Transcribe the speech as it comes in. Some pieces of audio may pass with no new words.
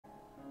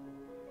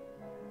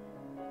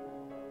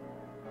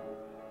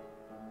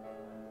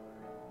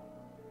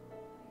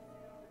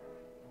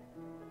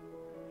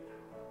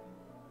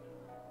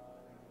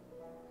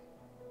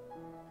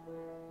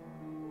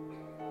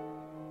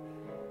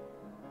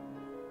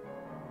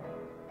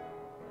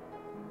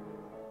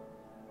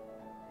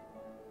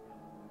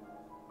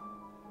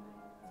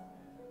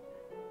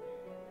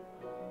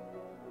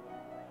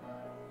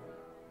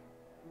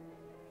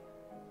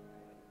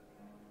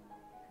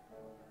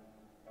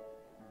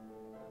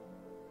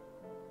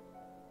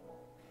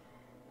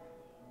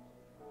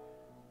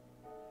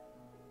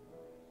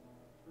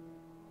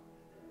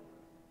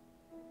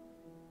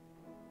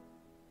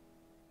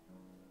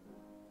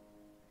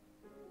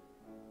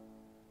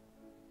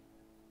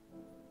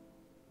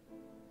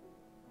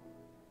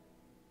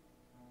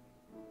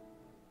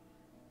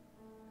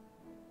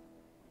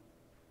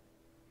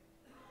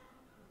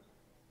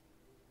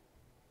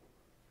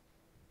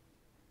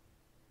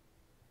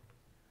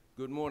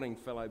Good morning,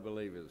 fellow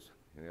believers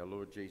in our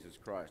Lord Jesus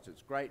Christ.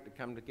 It's great to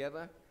come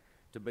together,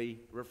 to be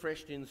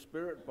refreshed in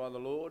spirit by the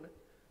Lord,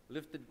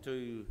 lifted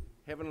to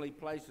heavenly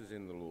places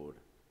in the Lord,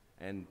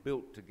 and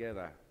built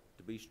together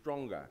to be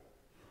stronger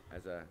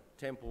as a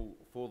temple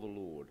for the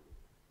Lord,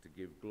 to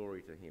give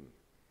glory to him.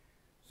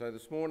 So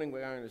this morning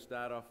we're going to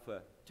start off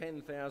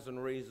 10,000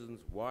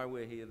 reasons why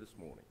we're here this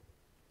morning.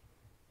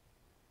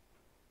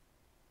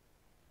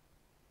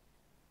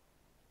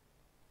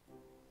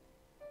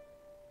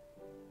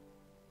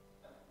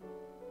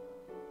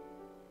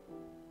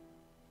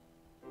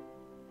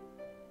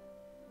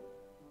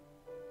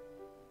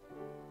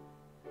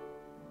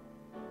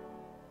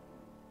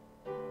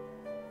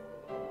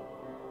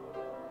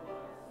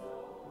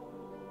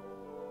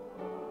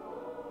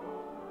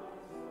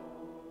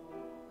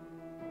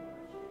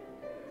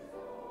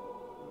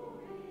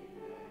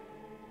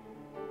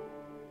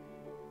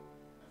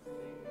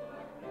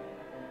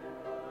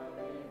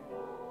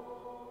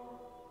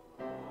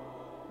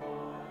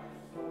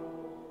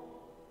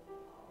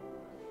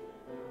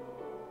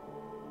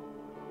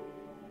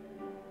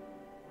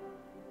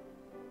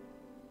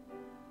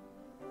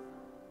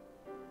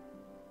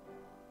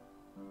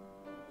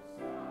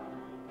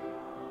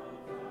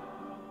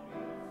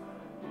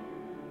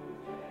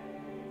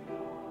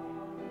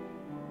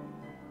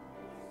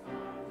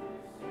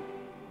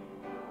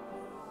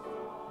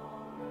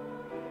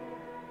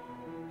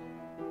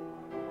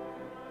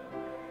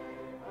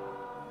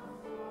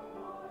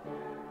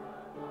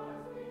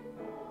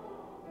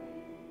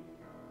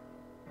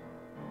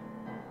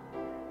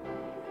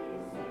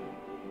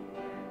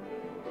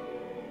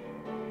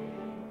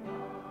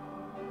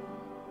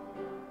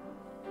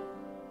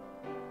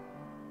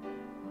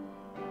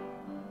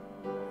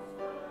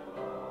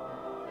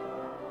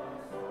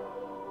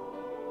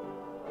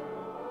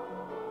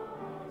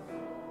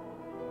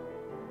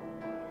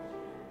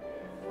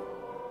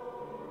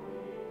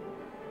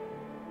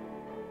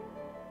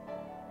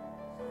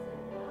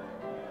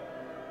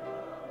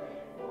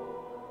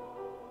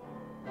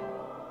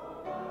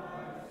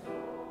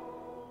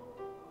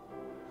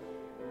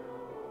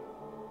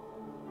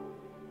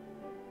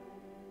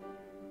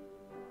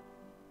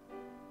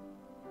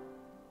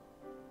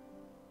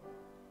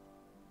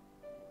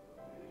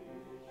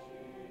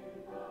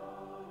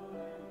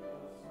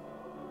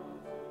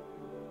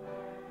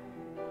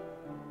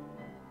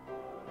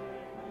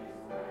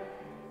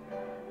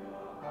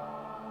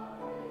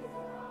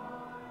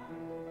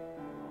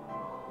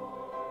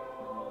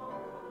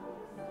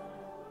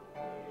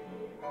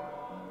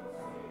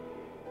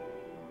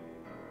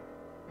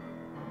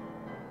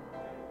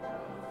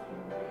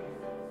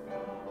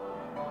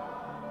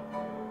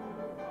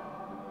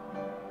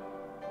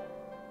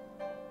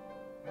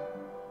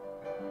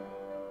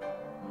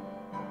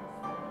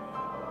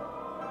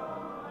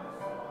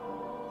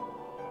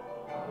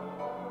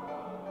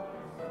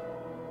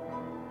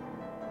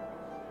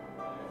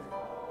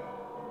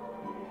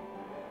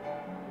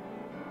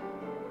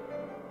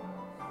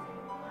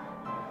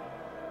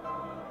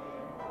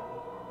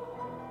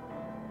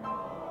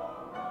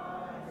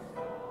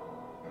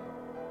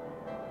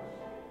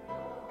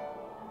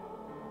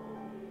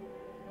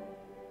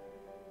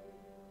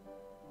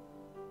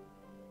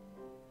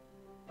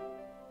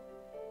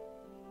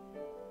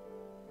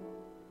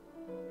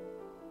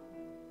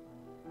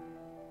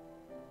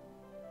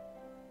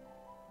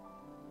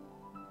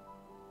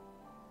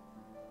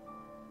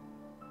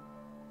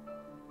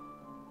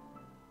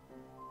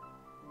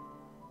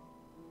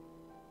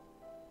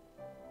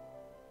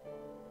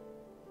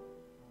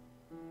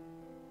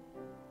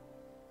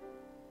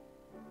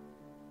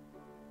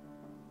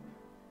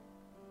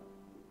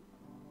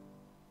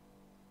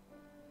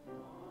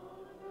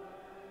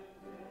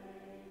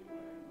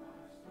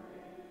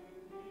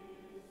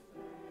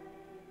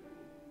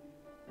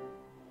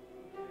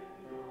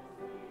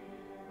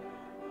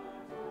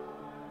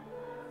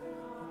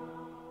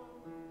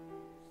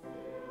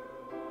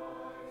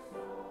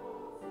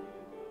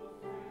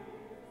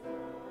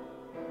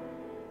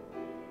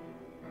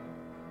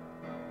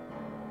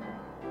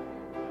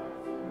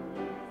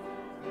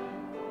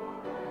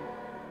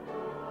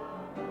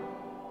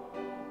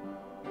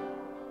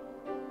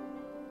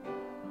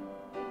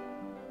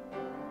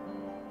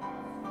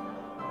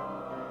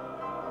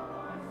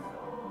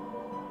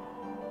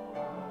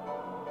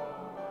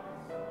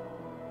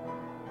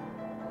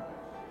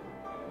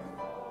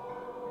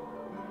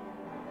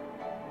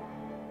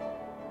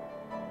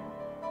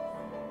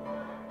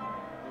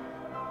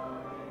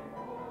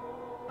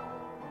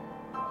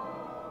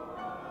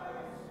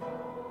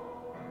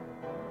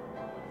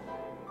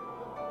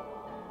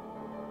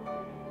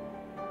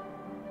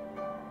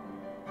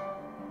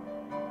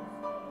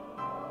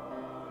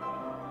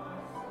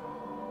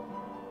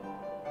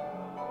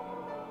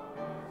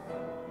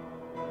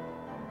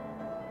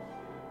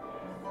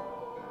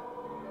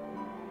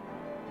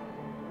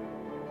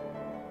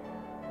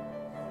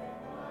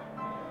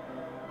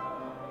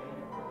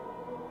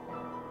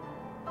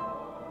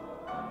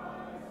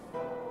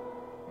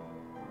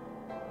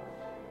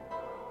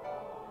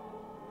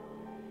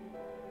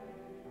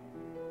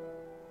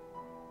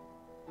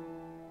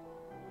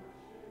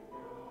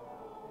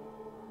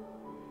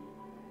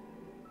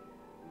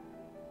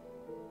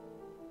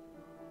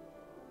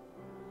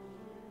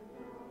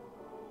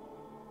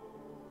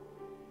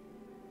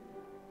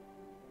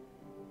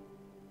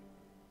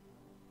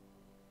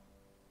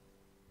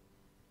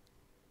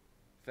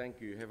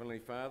 Thank you, Heavenly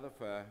Father,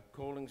 for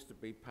calling us to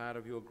be part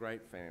of your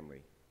great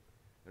family.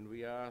 And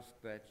we ask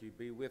that you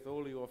be with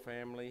all your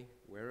family,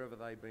 wherever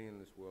they be in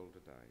this world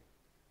today.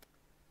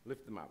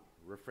 Lift them up,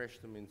 refresh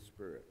them in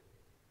spirit.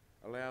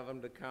 Allow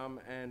them to come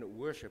and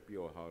worship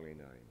your holy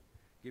name.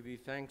 Give you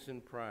thanks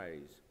and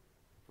praise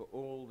for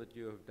all that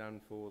you have done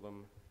for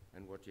them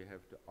and what you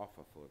have to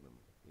offer for them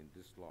in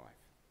this life.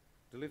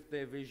 To lift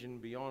their vision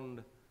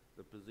beyond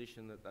the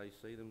position that they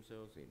see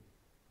themselves in.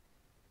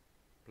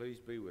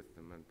 Please be with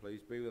them and please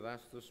be with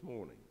us this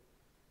morning.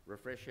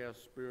 Refresh our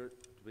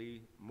spirit to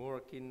be more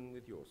akin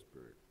with your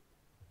spirit.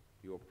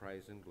 For your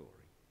praise and glory.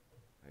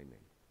 Amen.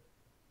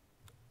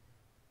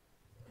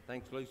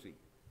 Thanks, Lucy.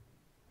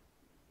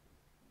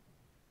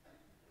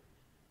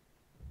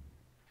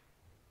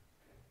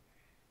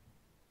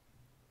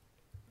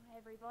 Hi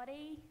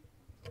everybody.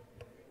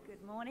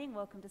 Good morning.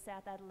 Welcome to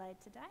South Adelaide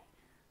today.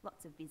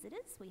 Lots of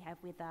visitors. We have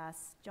with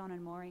us John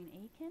and Maureen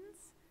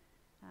Eakins,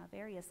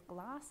 various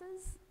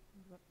glasses.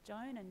 We've got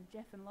Joan and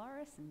Jeff and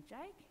Loris and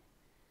Jake,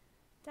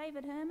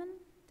 David Herman,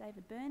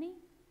 David Burney,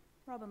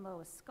 Robin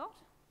Lois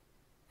Scott,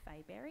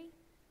 Faye Berry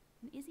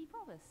and Izzy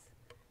Provis.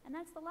 And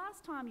that's the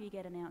last time you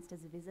get announced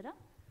as a visitor,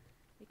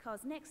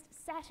 because next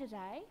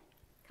Saturday,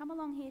 come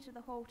along here to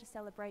the hall to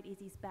celebrate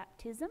Izzy's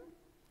baptism.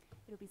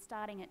 It'll be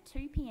starting at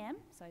 2 p.m,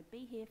 so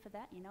be here for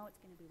that. You know it's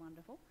going to be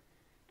wonderful.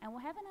 And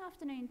we'll have an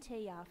afternoon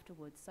tea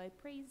afterwards, so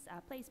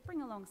please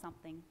bring along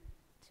something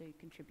to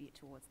contribute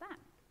towards that.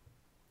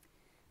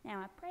 Now,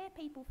 our prayer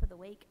people for the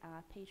week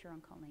are Peter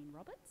and Colleen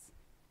Roberts.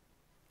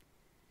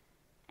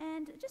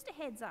 And just a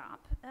heads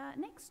up,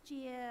 next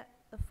year,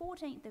 the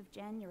 14th of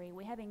January,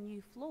 we're having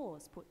new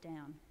floors put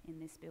down in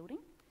this building.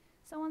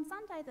 So on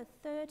Sunday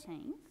the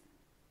 13th,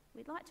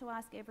 we'd like to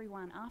ask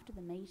everyone after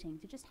the meeting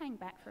to just hang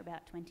back for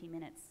about 20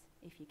 minutes,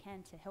 if you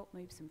can, to help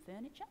move some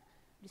furniture.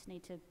 We just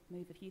need to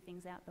move a few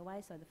things out the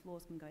way so the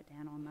floors can go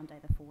down on Monday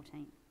the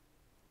 14th.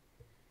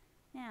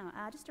 Now,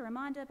 just a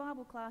reminder,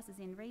 Bible class is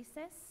in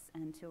recess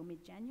until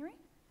mid-January.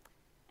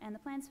 And the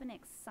plans for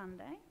next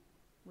Sunday,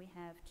 we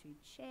have to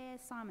chair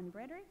Simon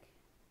Brederick,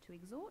 to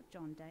exhort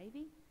John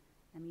Davey,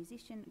 a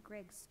musician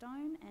Greg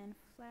Stone, and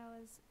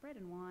flowers, bread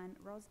and wine,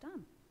 Ros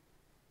Dunn.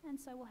 And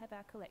so we'll have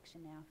our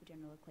collection now for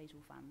general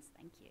ecclesial funds.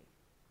 Thank you.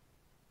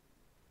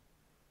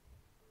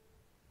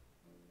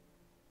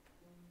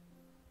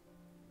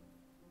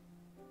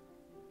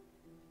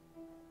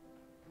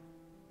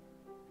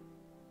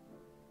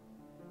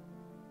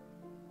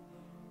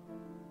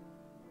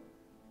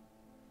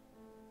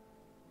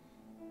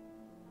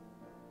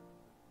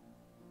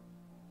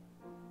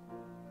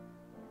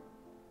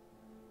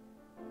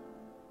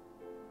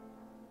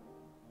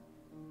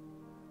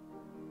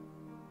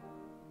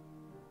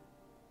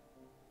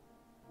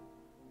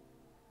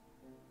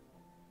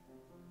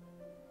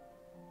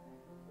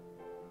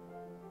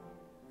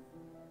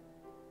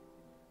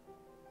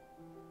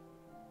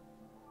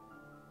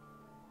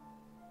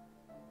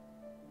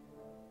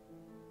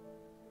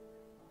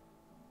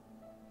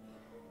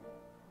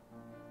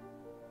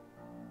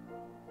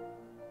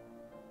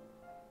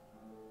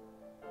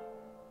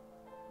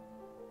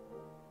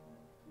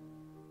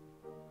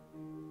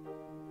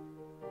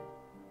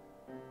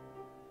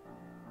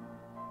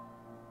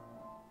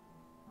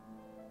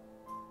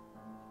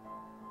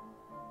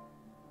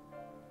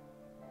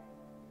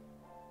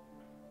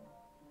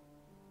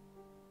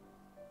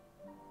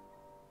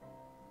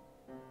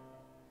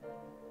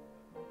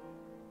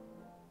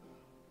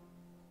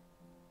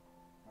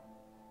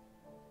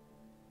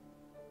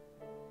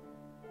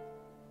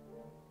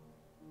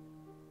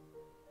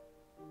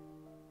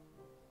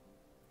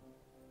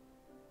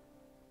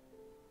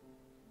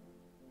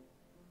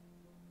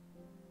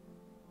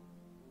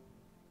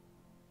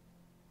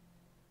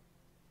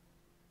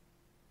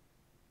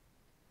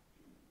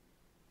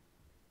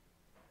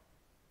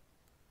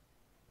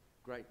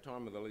 Great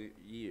time of the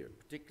year,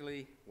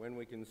 particularly when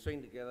we can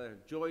sing together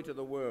Joy to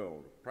the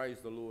World, Praise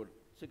the Lord,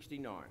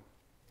 69.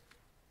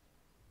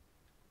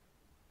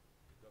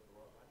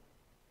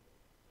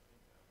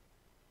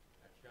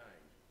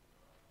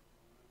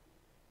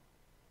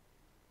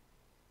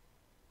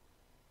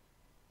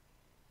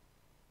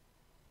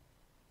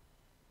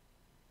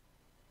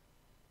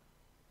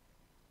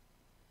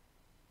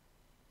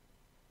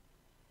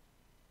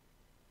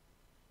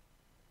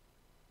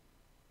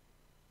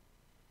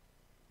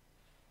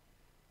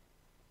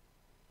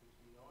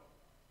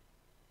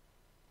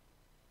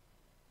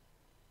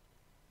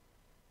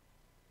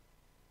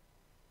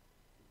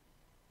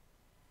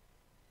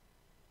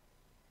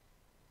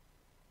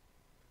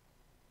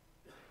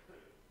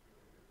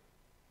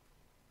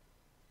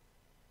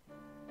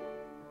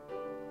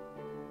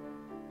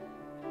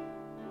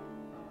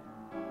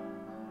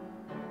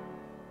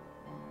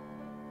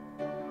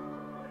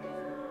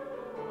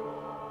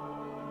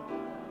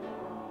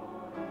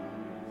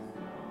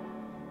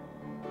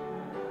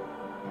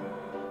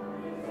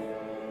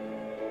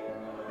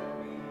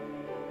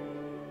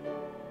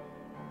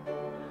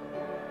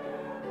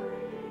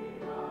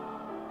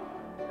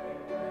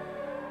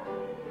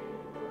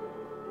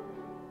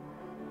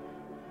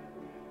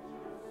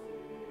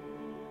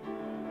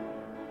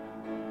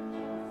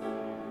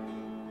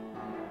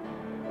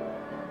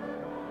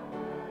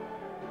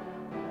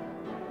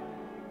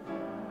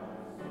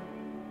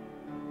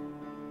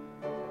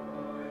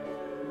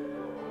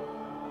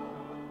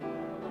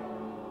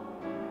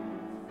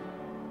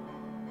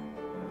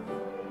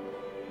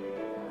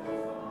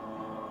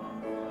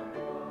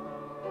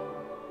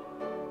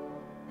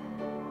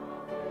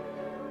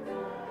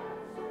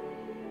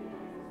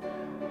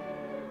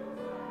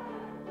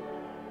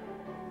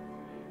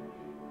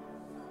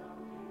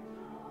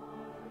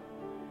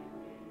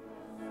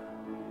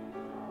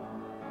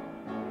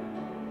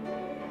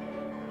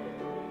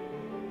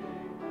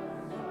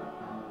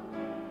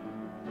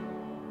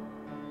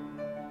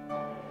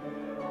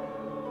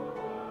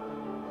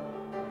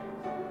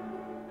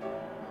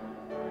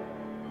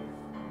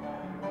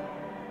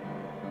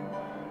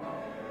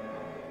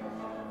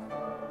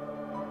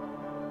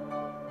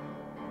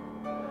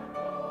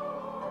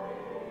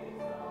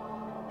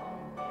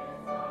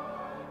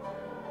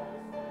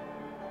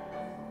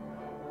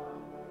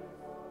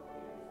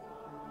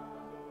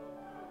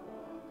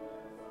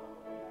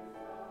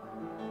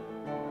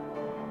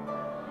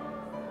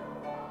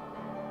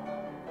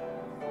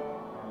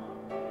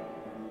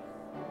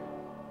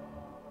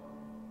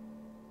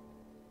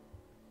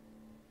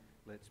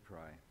 Let's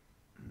pray.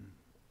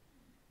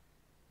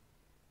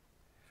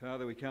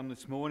 Father, we come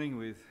this morning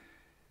with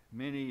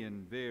many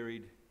and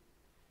varied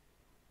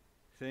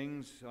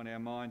things on our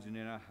minds and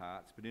in our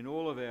hearts, but in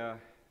all of our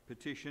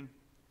petition,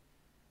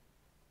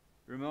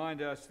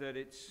 remind us that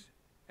it's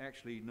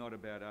actually not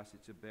about us,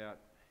 it's about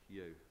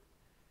you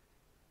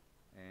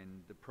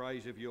and the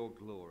praise of your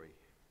glory.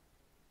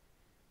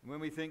 And when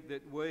we think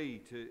that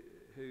we,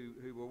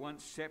 who were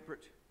once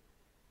separate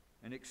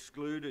and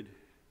excluded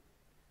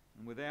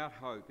and without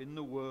hope in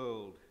the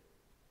world,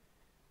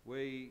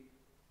 we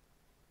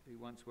who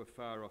once were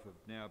far off have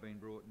now been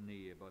brought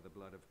near by the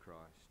blood of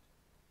Christ.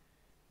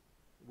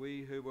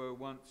 We who were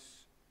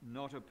once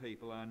not a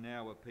people are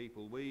now a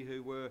people. We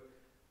who were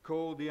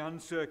called the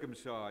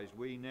uncircumcised,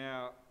 we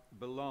now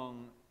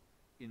belong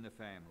in the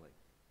family.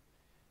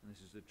 And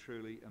this is a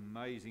truly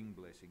amazing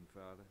blessing,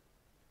 Father,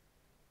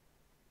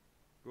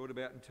 brought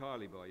about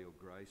entirely by your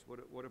grace.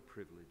 What a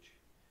privilege.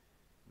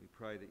 We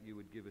pray that you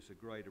would give us a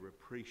greater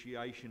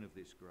appreciation of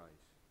this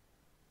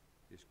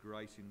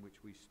grace in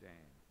which we stand,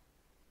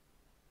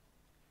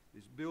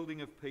 this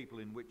building of people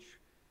of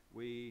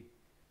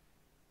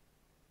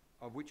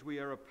which we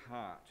are a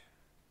part,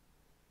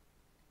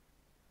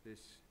 this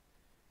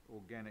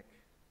organic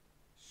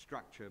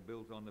structure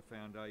built on the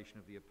foundation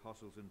of the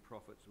apostles and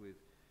prophets with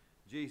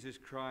Jesus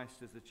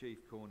Christ as the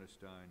chief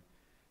cornerstone.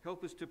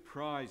 Help us to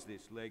prize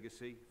this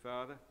legacy,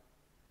 Father,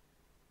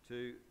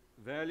 to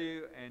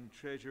value and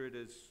treasure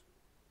it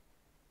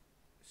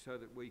so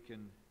that we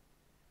can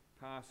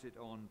pass it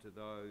on to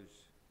those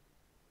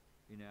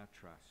in our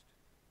trust,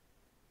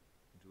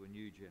 and to a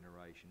new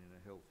generation in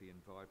a healthy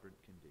and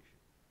vibrant condition.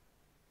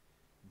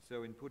 And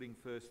so in putting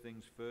first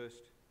things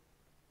first,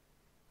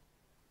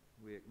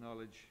 we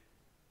acknowledge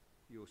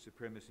your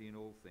supremacy in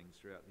all things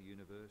throughout the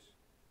universe,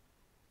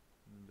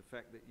 and the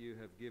fact that you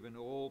have given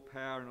all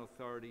power and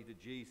authority to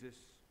Jesus,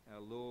 our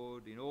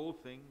Lord, in all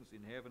things,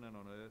 in heaven and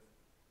on earth.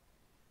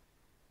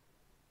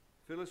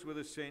 Fill us with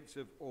a sense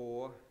of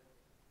awe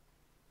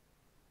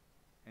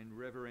and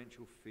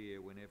reverential fear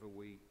whenever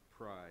we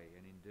pray,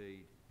 and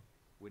indeed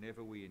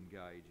whenever we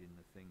engage in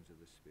the things of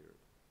the Spirit.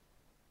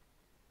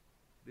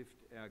 Lift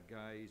our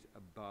gaze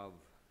above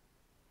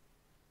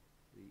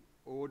the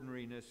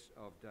ordinariness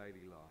of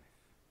daily life,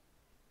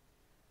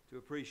 to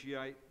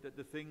appreciate that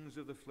the things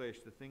of the flesh,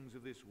 the things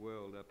of this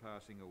world are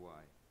passing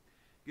away.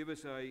 Give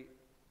us a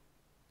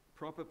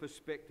proper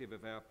perspective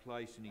of our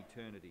place in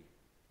eternity,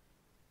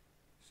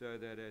 so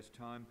that as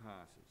time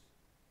passes,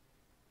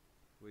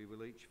 we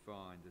will each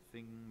find the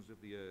things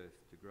of the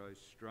earth to grow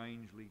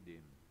strangely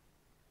dim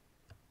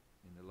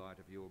in the light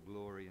of your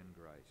glory and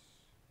grace.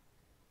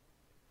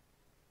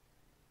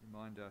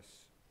 Remind us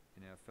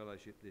in our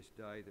fellowship this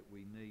day that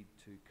we need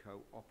to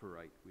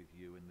cooperate with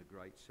you in the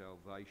great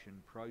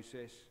salvation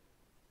process,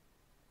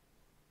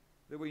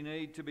 that we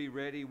need to be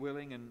ready,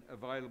 willing and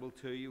available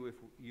to you if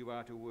you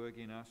are to work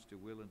in us to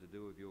will and to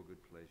do of your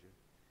good pleasure.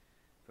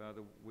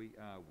 Father, we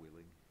are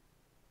willing,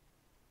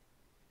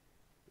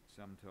 but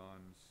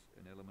sometimes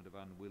an element of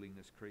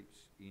unwillingness creeps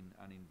in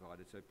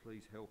uninvited, so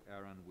please help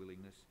our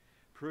unwillingness.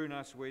 Prune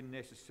us when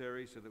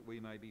necessary so that we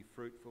may be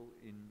fruitful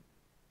in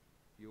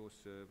your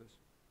service,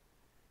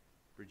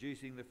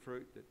 producing the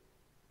fruit that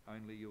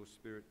only your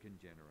Spirit can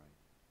generate.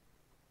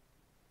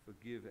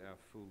 Forgive our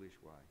foolish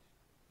ways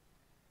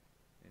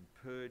and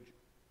purge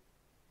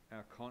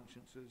our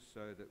consciences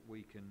so that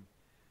we can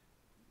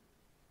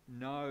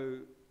know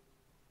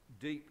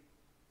deep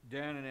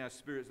down in our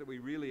spirits that we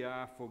really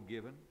are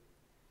forgiven,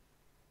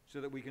 so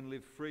that we can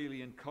live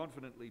freely and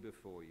confidently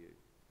before you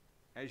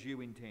as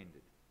you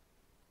intended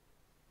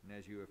and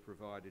as you have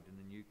provided in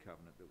the new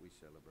covenant that we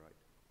celebrate.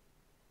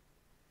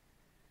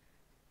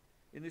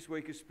 In this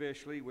week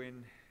especially,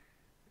 when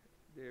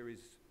there is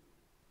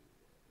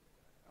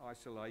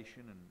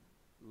isolation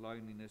and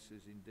loneliness,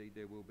 as indeed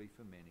there will be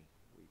for many,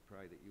 we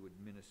pray that you would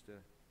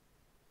minister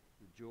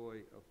the joy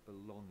of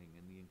belonging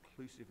and the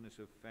inclusiveness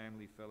of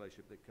family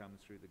fellowship that comes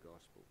through the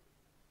gospel.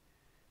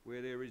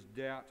 Where there is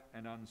doubt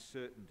and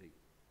uncertainty,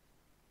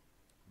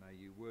 may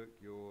you work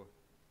your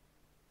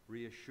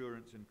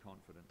reassurance and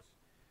confidence.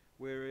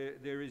 Where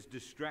there is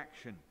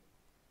distraction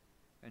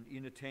and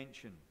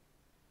inattention,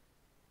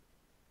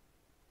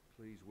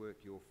 please work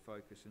your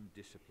focus and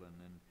discipline,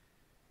 and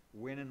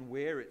when and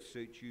where it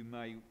suits you,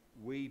 may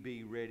we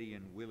be ready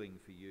and willing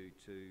for you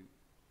to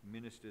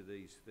minister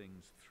these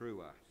things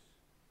through us.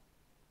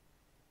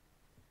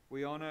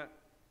 We honour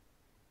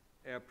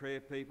our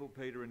prayer people,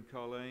 Peter and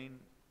Colleen,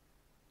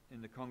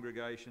 in the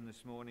congregation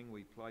this morning.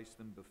 We place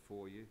them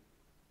before you,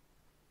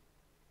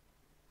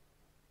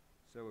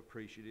 so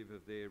appreciative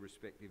of their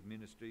respective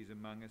ministries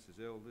among us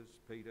as elders.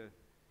 Peter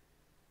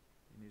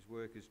in his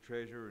work as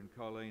treasurer, and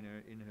Colleen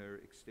in her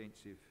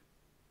extensive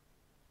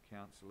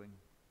counselling.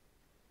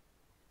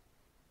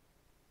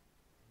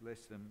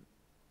 Bless them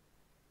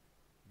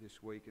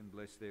this week and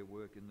bless their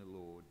work in the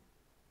Lord.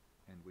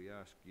 And we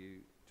ask you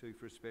too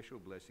for a special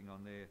blessing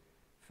on their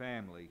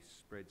families,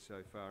 spread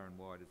so far and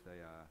wide as they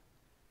are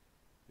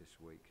this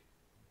week.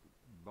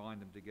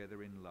 Bind them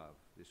together in love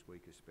this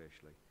week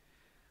especially.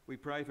 We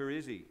pray for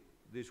Izzy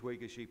this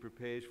week as she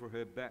prepares for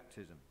her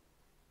baptism.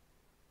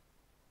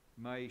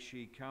 May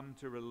she come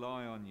to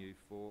rely on you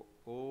for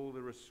all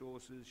the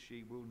resources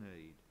she will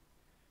need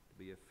to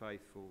be a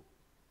faithful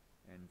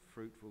and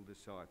fruitful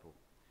disciple.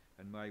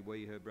 And may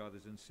we, her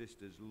brothers and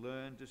sisters,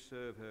 learn to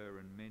serve her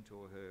and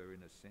mentor her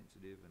in a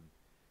sensitive and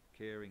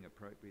caring,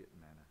 appropriate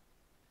manner.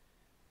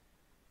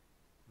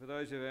 For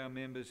those of our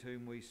members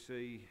whom we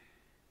see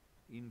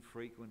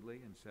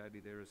infrequently, and sadly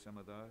there are some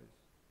of those,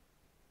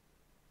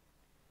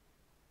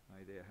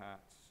 may their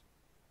hearts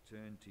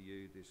turn to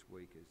you this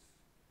week as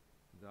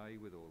they,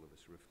 with all of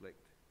us,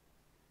 reflect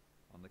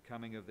on the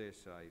coming of their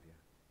Saviour.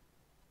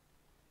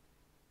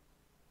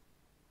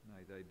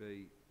 May they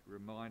be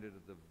reminded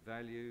of the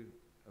value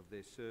of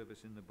their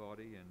service in the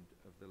body and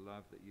of the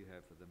love that you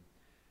have for them.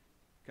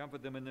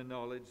 Comfort them in the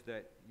knowledge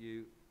that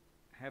you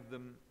have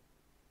them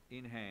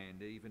in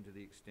hand, even to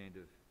the extent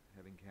of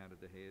having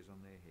counted the hairs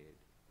on their head.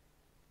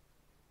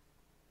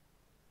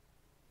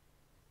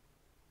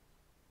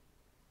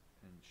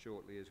 And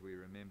shortly, as we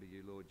remember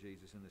you, Lord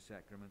Jesus, in the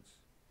sacraments,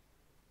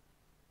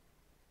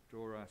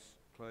 draw us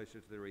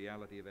closer to the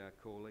reality of our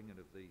calling and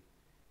of the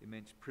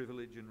immense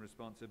privilege and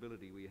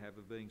responsibility we have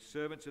of being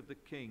servants of the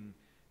King,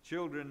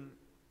 children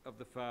of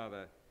the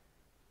Father.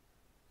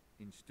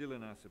 Instill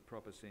in us a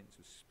proper sense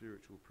of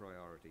spiritual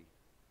priority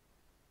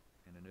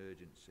and an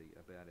urgency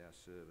about our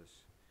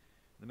service.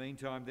 In the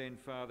meantime then,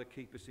 Father,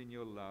 keep us in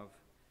your love.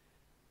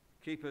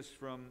 Keep us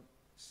from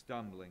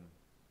stumbling.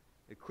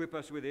 Equip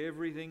us with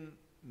everything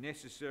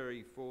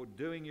necessary for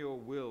doing your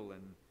will,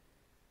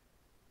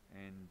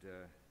 and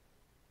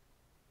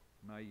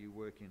may you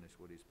work in us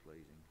what is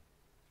pleasing.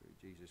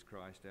 Through Jesus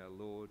Christ our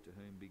Lord, to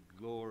whom be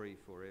glory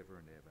forever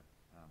and ever.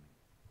 Amen.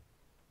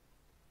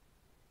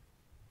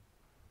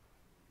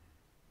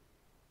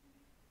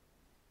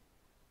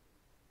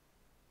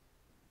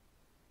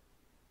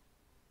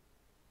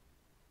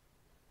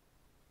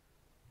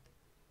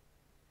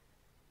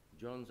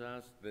 John's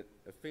asked that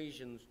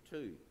Ephesians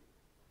 2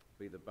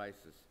 be the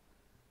basis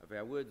of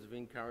our words of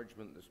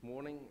encouragement this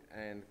morning,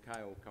 and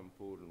Kay will come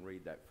forward and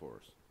read that for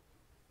us.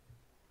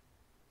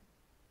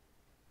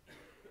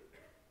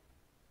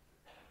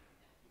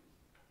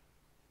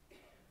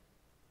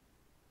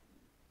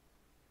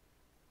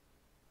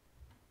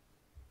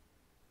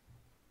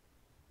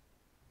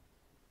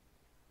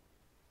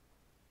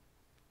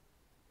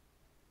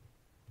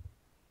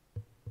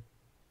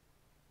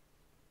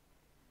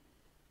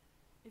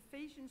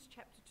 Ephesians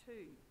chapter 2.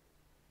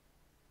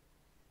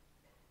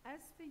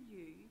 As for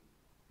you,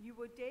 you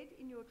were dead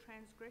in your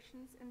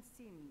transgressions and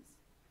sins,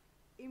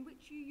 in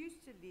which you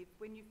used to live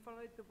when you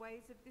followed the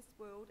ways of this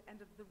world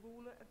and of the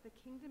ruler of the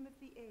kingdom of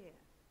the air,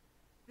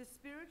 the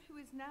spirit who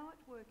is now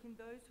at work in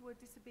those who are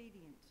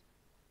disobedient.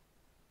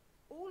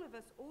 All of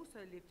us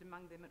also lived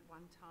among them at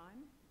one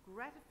time,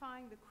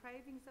 gratifying the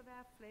cravings of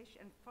our flesh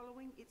and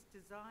following its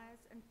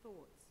desires and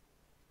thoughts.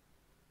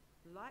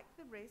 Like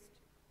the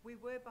rest, we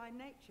were by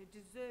nature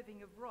deserving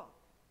of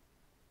wrath.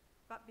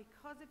 But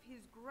because of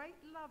his great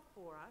love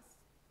for us,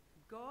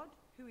 God,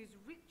 who is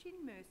rich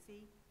in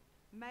mercy,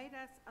 made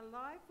us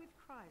alive with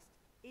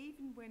Christ,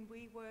 even when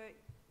we were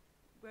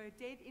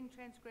dead in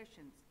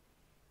transgressions.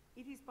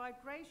 It is by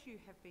grace you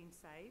have been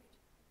saved.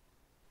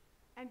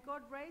 And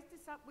God raised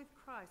us up with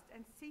Christ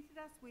and seated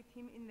us with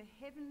him in the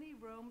heavenly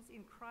realms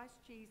in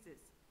Christ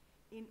Jesus,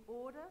 in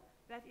order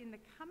that in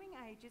the coming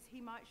ages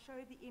he might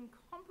show the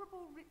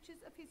incomparable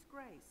riches of his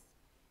grace,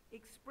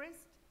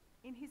 expressed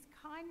in his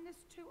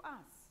kindness to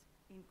us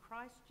in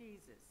Christ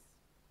Jesus.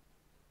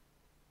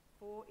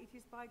 For it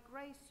is by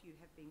grace you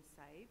have been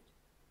saved,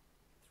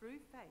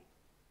 through faith.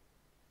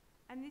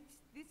 And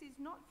this is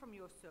not from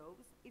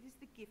yourselves, it is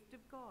the gift of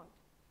God,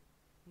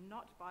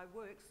 not by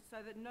works, so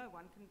that no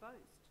one can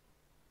boast.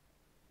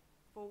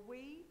 For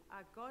we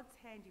are God's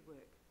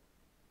handiwork,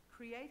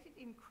 created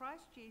in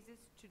Christ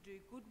Jesus to do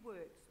good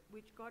works,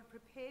 which God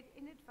prepared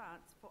in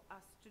advance for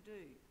us to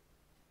do.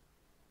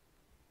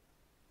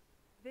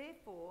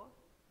 Therefore,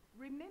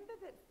 remember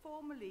that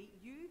formerly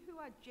you who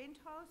are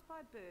Gentiles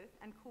by birth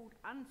and called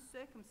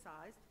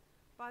uncircumcised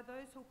by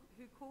those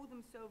who call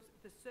themselves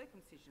the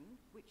circumcision,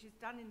 which is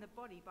done in the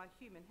body by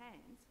human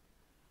hands,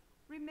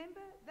 remember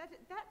that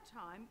at that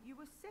time you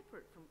were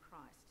separate from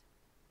Christ,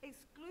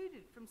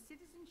 excluded from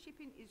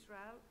citizenship in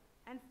Israel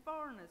and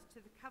foreigners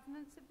to the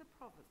covenants of the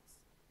prophets,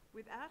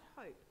 without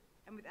hope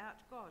and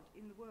without God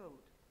in the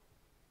world.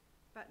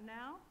 But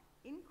now,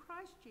 in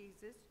Christ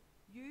Jesus,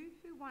 you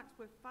who once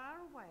were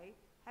far away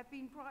have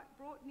been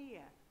brought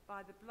near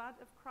by the blood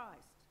of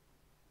Christ.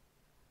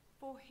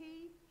 For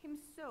he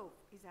himself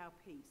is our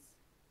peace,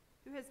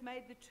 who has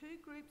made the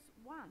two groups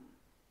one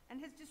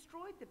and has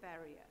destroyed the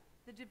barrier,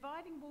 the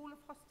dividing wall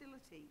of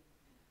hostility,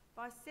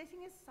 by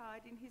setting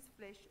aside in his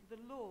flesh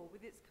the law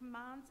with its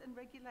commands and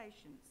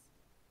regulations.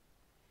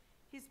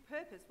 His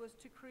purpose was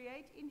to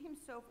create in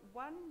himself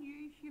one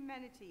new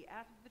humanity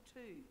out of the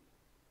two,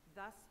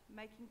 thus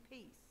making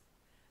peace,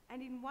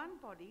 and in one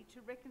body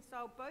to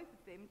reconcile both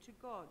of them to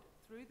God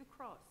through the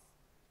cross,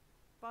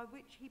 by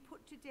which he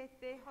put to death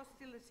their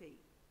hostility.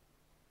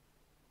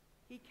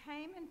 He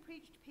came and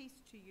preached peace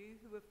to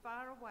you who were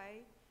far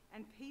away,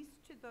 and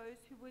peace to those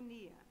who were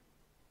near.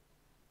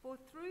 For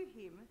through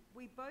him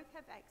we both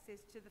have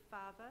access to the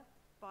Father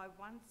by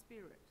one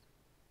Spirit.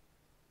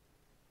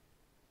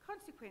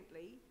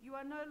 Consequently, you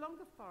are no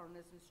longer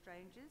foreigners and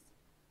strangers,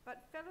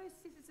 but fellow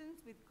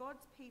citizens with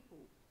God's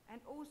people and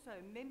also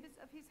members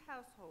of his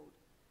household,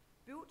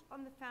 built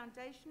on the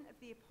foundation of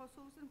the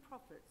apostles and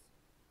prophets,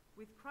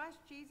 with Christ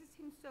Jesus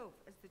himself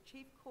as the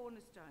chief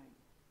cornerstone.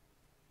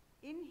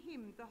 In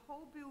him the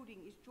whole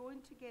building is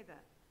joined together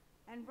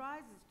and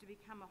rises to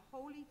become a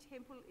holy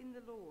temple in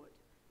the Lord.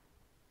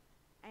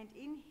 And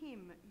in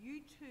him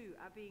you too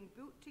are being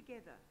built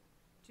together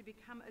to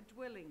become a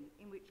dwelling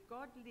in which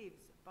God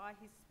lives by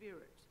his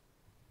Spirit.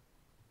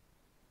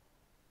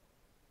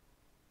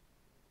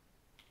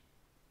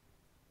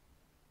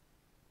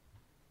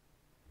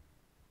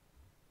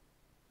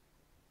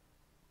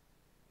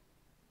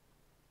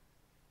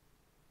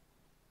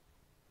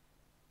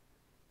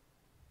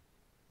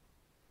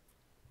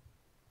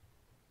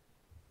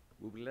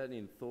 We'll be led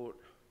in thought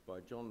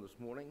by John this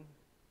morning.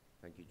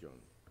 Thank you, John.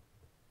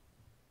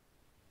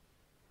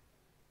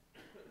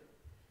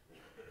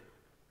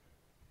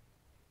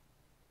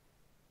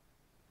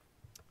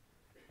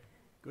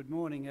 Good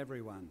morning,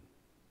 everyone.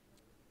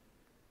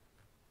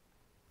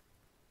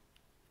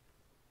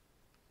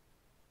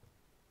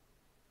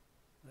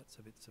 That's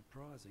a bit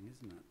surprising,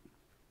 isn't it?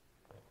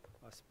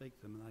 I speak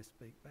them and they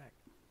speak back.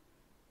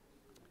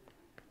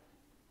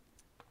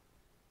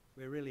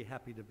 We're really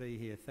happy to be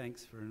here.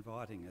 Thanks for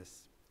inviting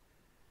us.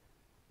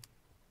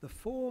 The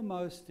four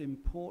most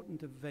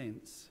important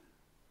events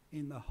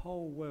in the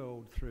whole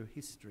world through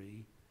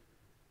history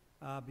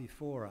are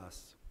before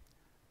us.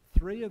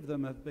 3 of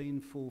them have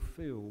been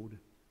fulfilled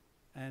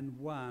and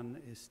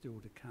 1 is still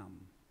to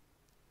come.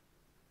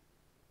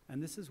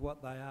 And this is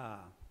what they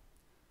are.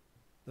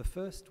 The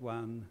first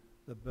one,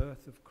 the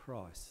birth of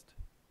Christ.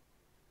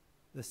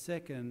 The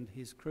second,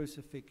 his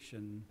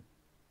crucifixion.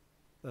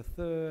 The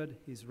third,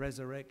 his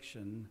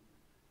resurrection.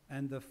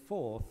 And the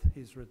fourth,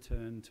 his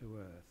return to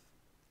earth.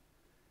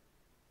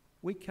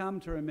 We come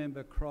to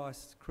remember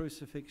Christ's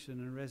crucifixion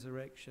and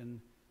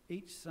resurrection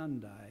each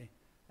Sunday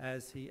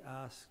as he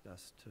asked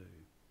us to.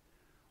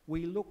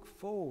 We look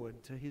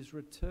forward to his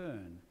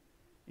return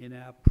in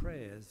our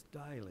prayers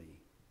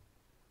daily.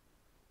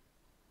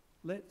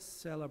 Let's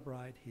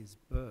celebrate his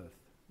birth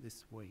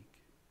this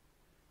week.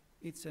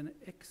 It's an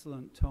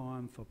excellent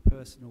time for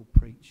personal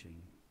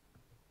preaching.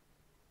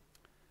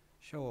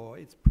 Sure,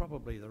 it's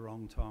probably the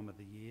wrong time of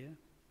the year.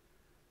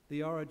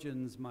 The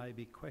origins may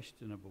be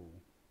questionable.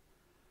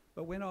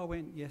 But when I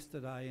went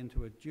yesterday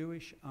into a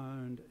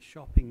Jewish-owned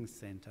shopping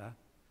centre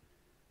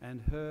and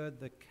heard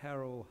the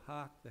carol,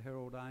 Hark the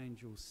Herald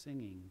Angels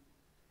singing,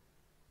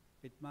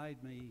 it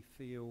made me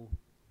feel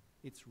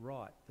it's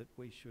right that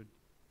we should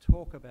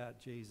talk about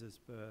Jesus'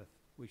 birth,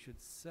 we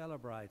should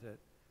celebrate it,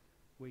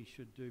 we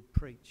should do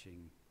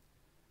preaching.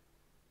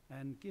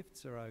 And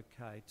gifts are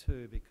okay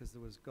too, because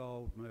there was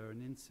gold, myrrh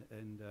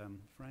and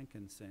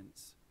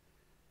frankincense.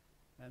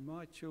 And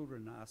my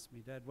children ask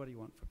me, Dad, what do you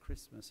want for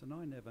Christmas? And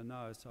I never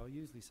know, so I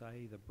usually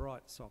say either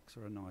bright socks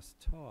or a nice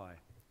tie.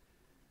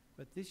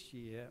 But this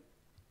year,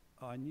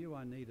 I knew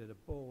I needed a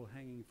ball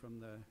hanging from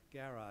the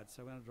garage,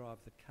 so when I drive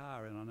the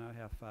car in, I know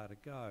how far to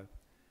go.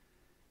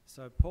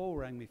 So Paul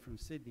rang me from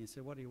Sydney and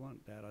said, what do you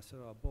want, Dad? I said,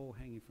 a ball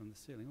hanging from the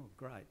ceiling. Oh,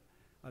 great.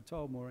 I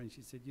told Maureen,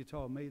 she said, you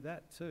told me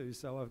that too,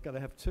 so I've got to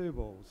have 2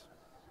 balls.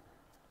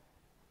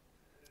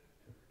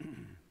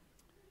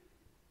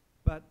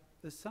 But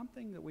there's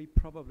something that we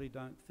probably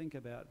don't think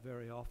about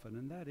very often,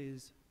 and that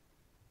is,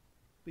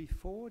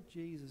 before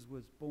Jesus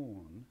was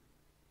born,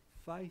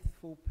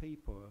 faithful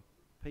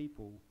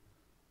people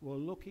were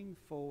looking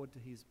forward to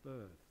his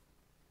birth,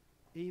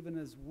 even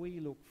as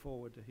we look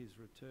forward to his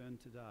return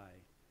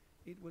today.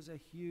 It was a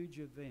huge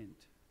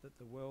event that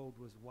the world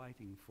was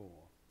waiting for.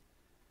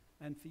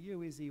 And for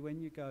you, Izzy, when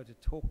you go to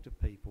talk to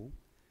people,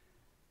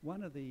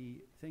 one of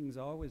the things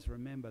I always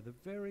remember, the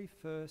very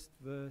first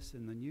verse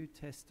in the New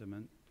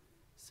Testament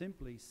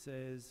simply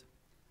says,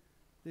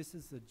 this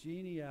is the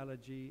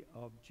genealogy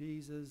of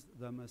Jesus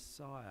the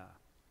Messiah,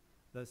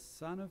 the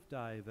son of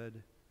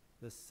David,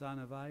 the son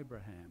of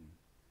Abraham.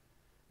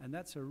 And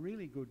that's a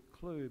really good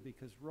clue,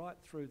 because right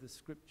through the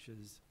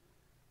scriptures,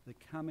 the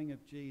coming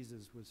of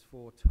Jesus was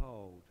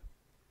foretold.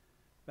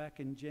 Back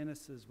in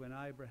Genesis, when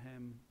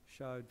Abraham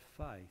showed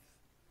faith,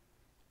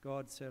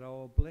 God said, I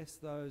will bless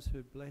those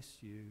who bless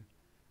you,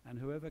 and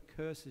whoever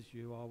curses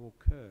you, I will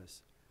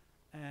curse.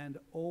 And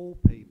all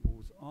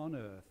peoples on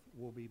earth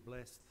will be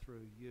blessed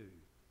through you.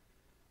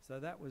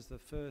 So that was the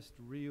first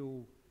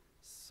real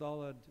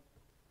solid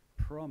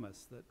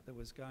promise that there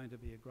was going to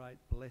be a great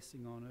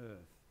blessing on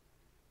earth.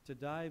 To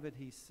David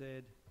he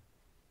said,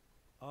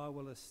 I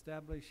will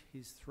establish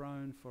his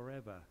throne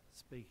forever,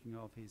 speaking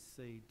of his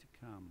seed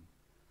to come.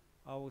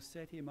 I will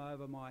set him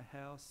over my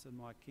house and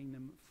my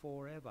kingdom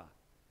forever.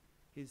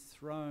 His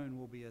throne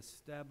will be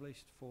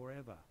established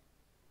forever.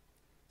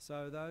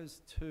 So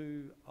those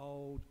 2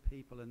 old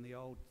people in the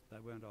old, they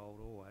weren't old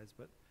always,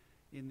 but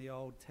in the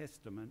Old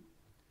Testament,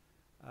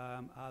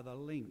 are the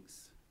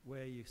links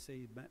where you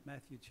see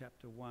Matthew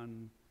chapter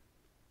 1,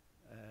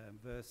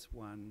 verse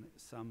 1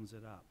 sums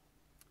it up.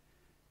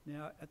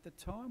 Now, at the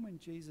time when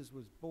Jesus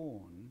was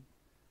born,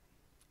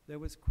 there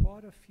was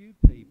quite a few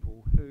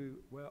people who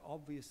were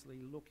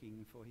obviously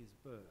looking for his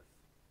birth.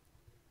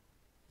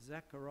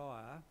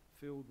 Zechariah,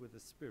 filled with the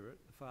Spirit,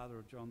 the father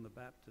of John the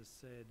Baptist,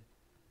 said,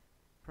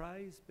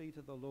 "Praise be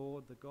to the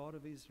Lord, the God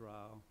of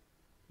Israel,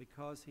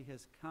 because he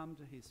has come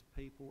to his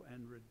people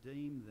and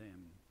redeemed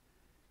them.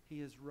 He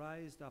has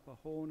raised up a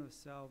horn of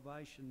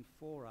salvation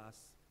for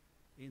us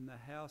in the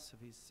house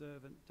of his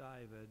servant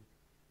David,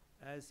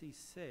 as he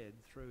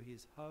said through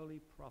his holy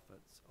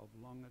prophets of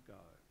long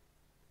ago,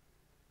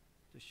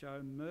 to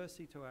show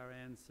mercy to our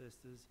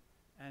ancestors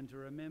and to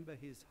remember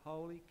his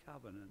holy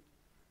covenant,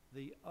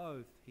 the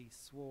oath he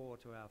swore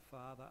to our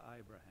father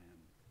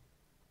Abraham."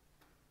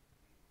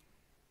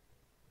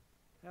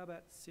 How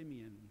about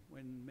Simeon,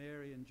 when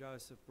Mary and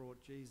Joseph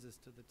brought Jesus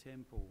to the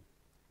temple?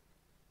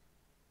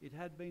 It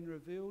had been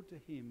revealed to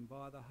him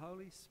by the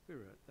Holy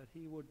Spirit that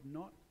he would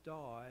not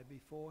die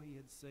before he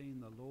had seen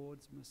the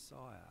Lord's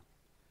Messiah.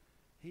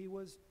 He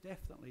was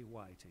definitely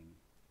waiting.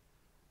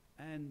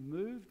 And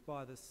moved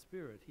by the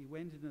Spirit, he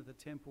went into the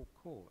temple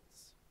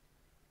courts.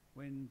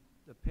 When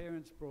the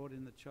parents brought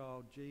in the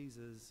child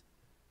Jesus,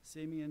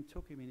 Simeon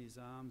took him in his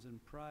arms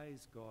and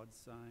praised God,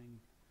 saying,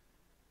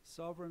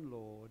 "Sovereign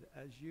Lord,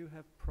 as you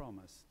have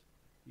promised,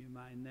 you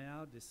may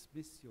now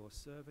dismiss your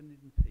servant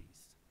in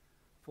peace.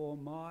 For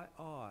my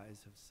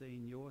eyes have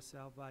seen your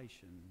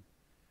salvation,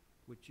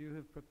 which you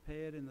have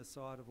prepared in the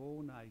sight of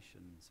all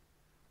nations,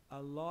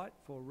 a light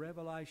for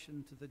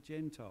revelation to the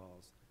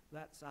Gentiles,"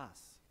 that's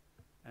us,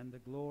 "and the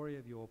glory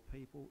of your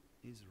people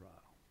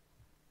Israel."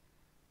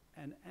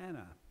 And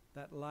Anna,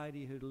 that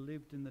lady who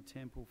lived in the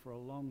temple for a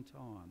long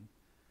time,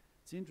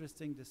 it's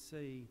interesting to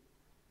see,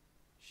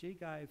 she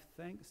gave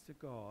thanks to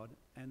God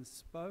and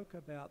spoke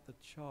about the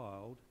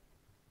child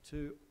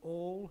to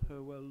all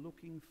who were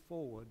looking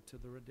forward to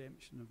the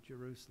redemption of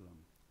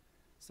Jerusalem.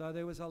 So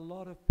there was a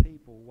lot of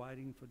people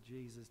waiting for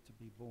Jesus to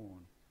be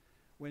born.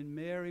 When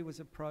Mary was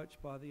approached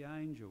by the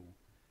angel,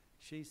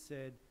 she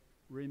said,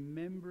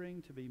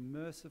 "Remembering to be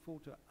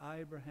merciful to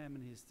Abraham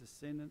and his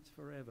descendants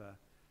forever,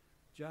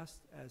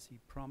 just as he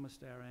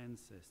promised our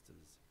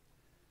ancestors."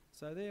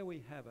 So there we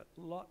have it.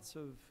 Lots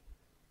of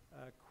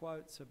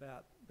quotes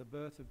about the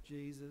birth of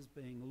Jesus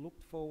being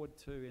looked forward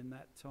to in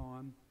that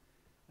time.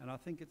 And I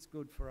think it's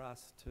good for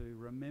us to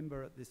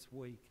remember it this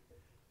week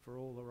for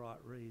all the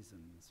right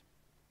reasons.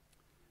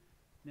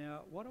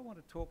 Now, what I want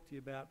to talk to you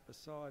about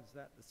besides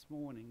that this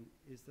morning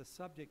is the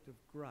subject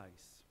of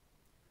grace.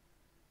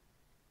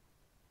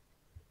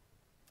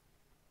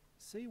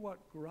 See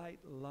what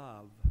great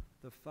love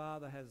the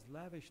Father has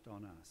lavished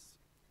on us,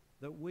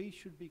 that we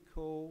should be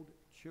called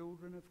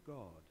children of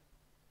God.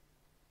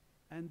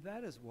 And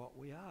that is what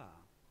we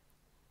are.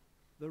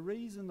 The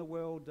reason the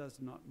world does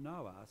not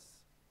know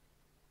us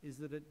is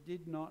that it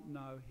did not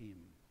know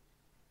him.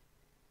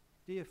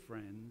 Dear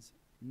friends,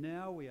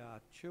 now we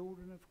are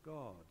children of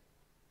God,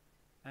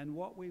 and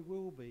what we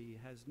will be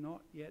has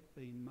not yet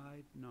been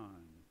made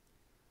known.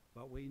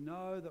 But we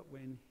know that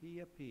when he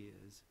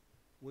appears,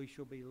 we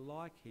shall be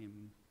like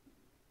him,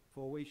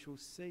 for we shall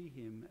see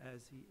him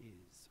as he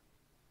is.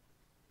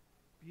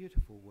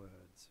 Beautiful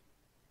words.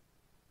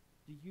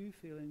 Do you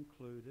feel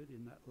included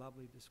in that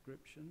lovely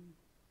description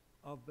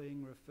of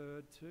being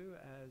referred to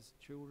as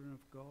children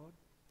of God?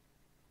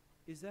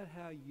 Is that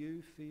how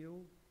you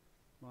feel,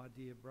 my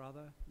dear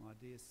brother, my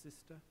dear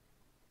sister?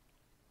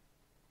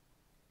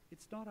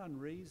 It's not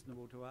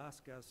unreasonable to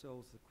ask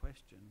ourselves the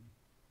question,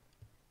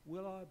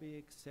 will I be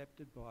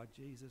accepted by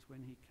Jesus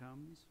when he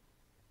comes?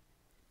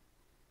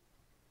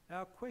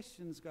 Our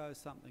questions go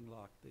something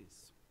like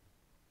this.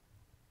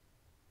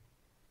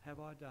 Have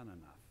I done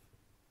enough?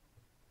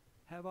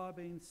 Have I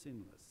been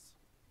sinless?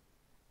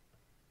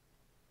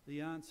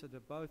 The answer to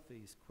both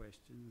these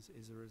questions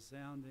is a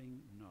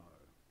resounding no.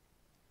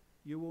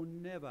 You will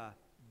never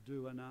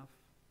do enough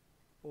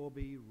or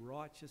be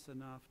righteous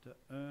enough to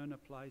earn a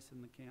place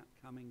in the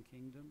coming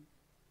kingdom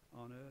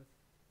on earth.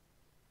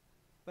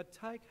 But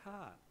take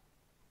heart.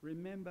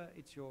 Remember,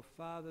 it's your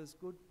Father's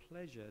good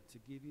pleasure to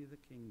give you the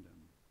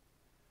kingdom.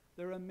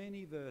 There are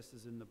many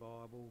verses in the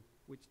Bible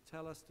which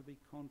tell us to be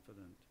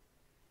confident.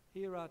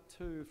 Here are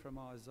two from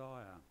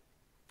Isaiah.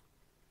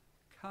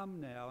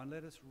 "Come now and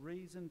let us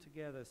reason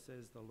together,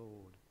 says the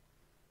Lord.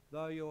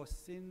 Though your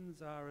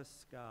sins are as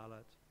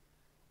scarlet,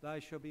 they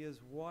shall be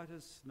as white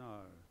as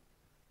snow.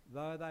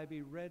 Though they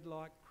be red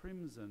like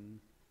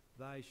crimson,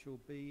 they shall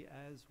be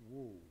as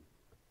wool."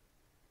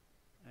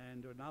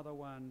 And another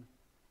one,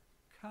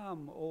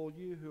 "Come, all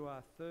you who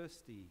are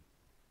thirsty,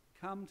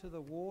 come to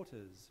the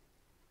waters,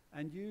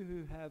 and you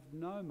who have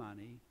no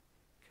money,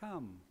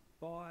 come,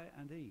 buy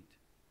and eat.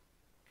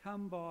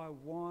 Come buy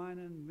wine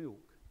and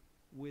milk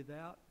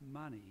without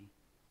money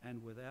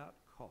and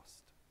without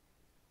cost."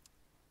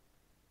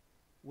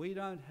 We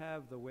don't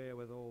have the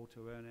wherewithal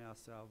to earn our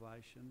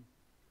salvation,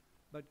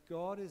 but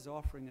God is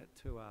offering it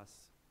to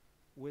us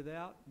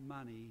without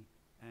money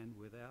and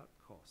without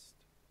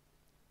cost.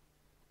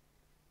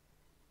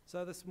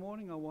 So this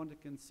morning I want to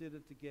consider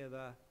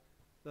together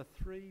the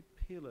three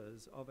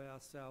pillars of our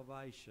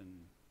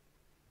salvation,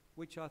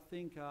 which I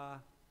think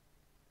are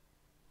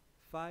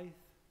faith,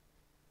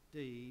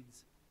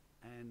 deeds,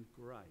 and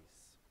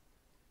grace.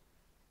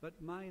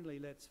 But mainly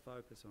let's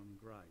focus on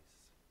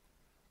grace.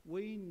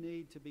 We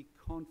need to be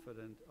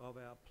confident of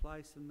our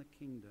place in the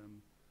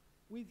kingdom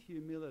with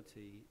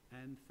humility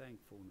and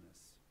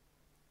thankfulness.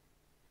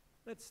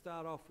 Let's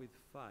start off with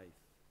faith.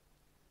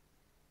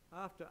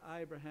 After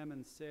Abraham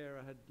and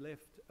Sarah had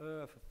left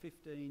Ur for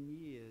 15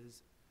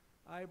 years,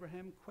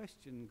 Abraham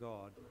questioned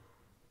God.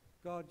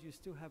 God, you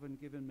still haven't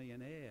given me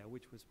an heir,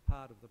 which was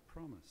part of the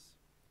promise.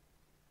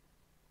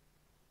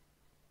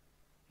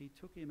 He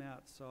took him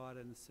outside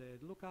and said,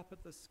 look up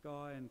at the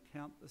sky and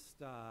count the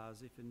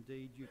stars, if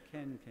indeed you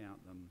can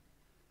count them.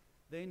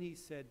 Then he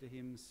said to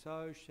him,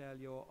 so shall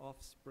your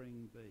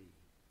offspring be.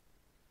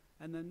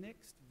 And the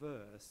next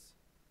verse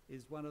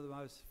is one of the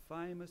most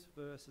famous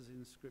verses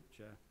in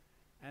Scripture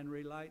and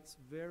relates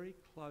very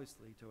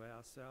closely to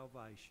our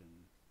salvation.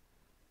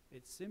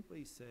 It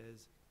simply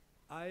says,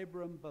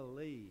 Abram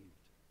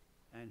believed,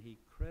 and he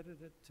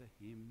credited to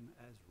him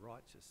as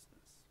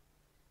righteousness.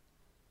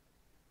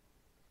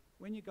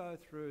 When you go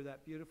through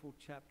that beautiful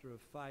chapter of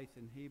faith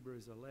in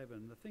Hebrews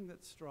 11, the thing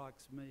that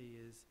strikes me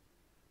is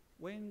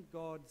when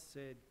God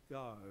said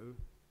go,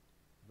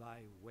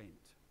 they went.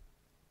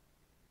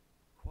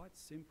 Quite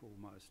simple,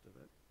 most of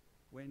it.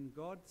 When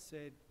God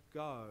said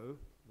go,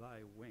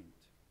 they went.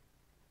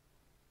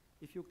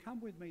 If you'll come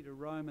with me to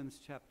Romans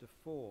chapter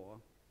 4,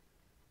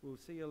 we'll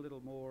see a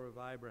little more of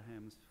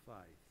Abraham's faith.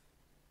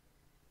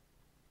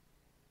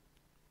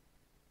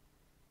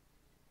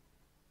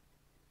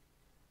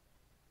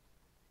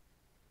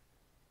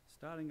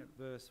 Starting at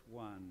verse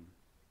 1.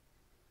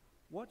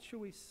 What shall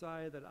we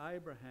say that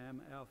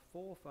Abraham, our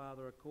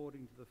forefather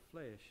according to the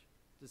flesh,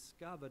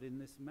 discovered in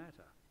this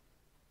matter?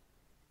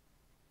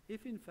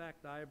 If in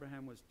fact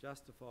Abraham was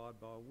justified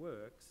by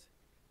works,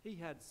 he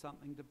had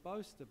something to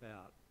boast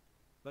about,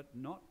 but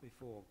not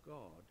before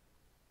God.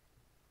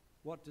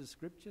 What does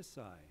Scripture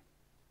say?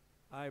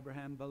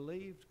 Abraham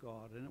believed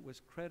God, and it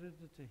was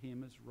credited to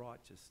him as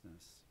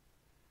righteousness.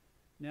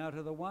 Now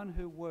to the one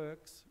who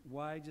works,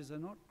 wages are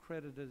not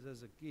credited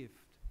as a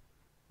gift,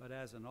 but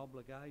as an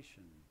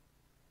obligation.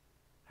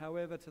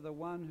 However, to the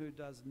one who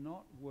does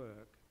not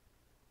work,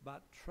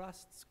 but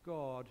trusts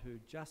God who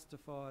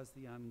justifies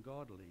the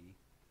ungodly,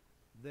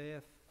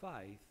 their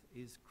faith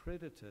is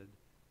credited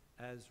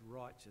as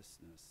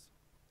righteousness.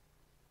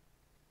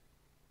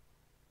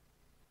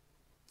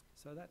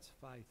 So that's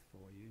faith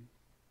for you.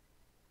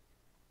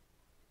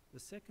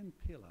 The second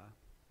pillar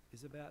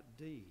is about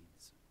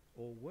deeds,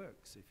 or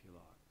works, if you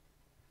like.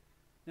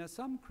 Now,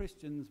 some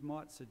Christians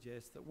might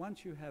suggest that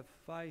once you have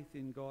faith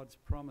in God's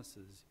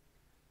promises,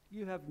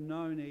 you have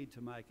no need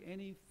to make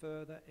any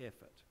further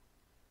effort,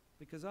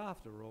 because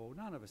after all,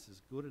 none of us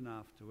is good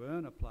enough to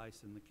earn a place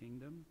in the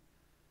kingdom.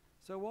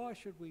 So why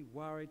should we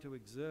worry to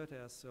exert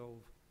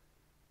ourselves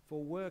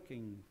for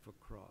working for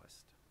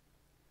Christ?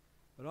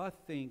 But I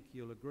think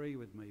you'll agree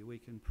with me, we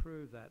can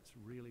prove that's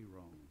really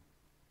wrong.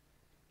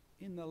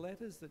 In the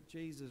letters that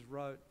Jesus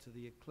wrote to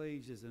the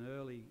ecclesias in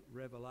early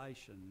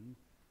Revelation,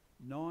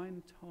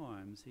 9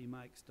 times he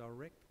makes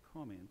direct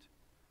comment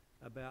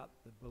about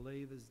the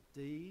believer's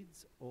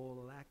deeds or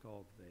lack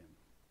of them.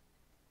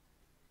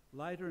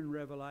 Later in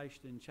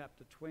Revelation in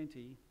chapter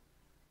 20,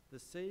 the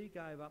sea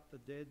gave up the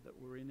dead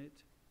that were in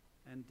it,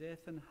 and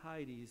death and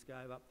Hades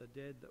gave up the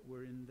dead that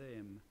were in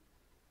them,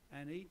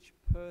 and each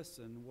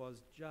person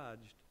was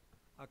judged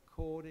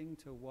according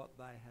to what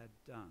they had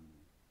done.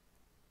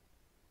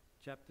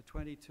 Chapter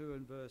 22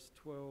 and verse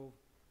 12,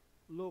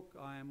 look,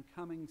 I am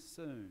coming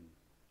soon.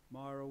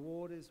 My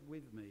reward is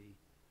with me,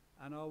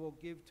 and I will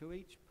give to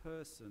each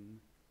person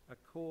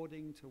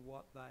according to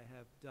what they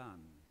have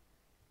done.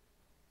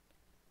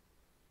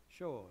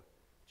 Sure,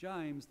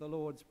 James, the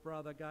Lord's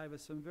brother, gave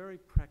us some very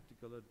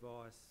practical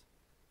advice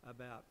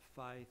about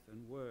faith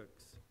and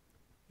works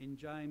in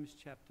James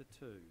chapter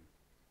 2.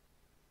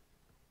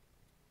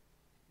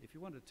 If you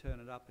want to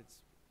turn it up,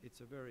 it's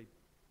a very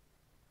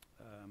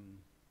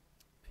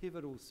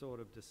pivotal sort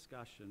of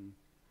discussion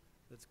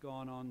that's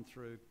gone on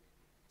through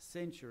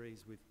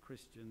centuries with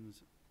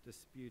Christians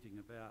disputing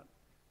about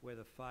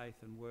whether faith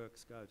and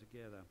works go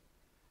together.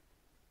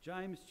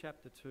 James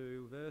chapter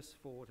 2, verse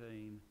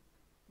 14.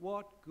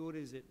 What good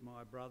is it,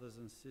 my brothers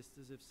and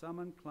sisters, if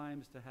someone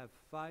claims to have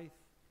faith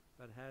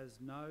but has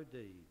no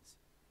deeds?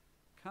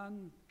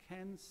 Can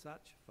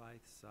such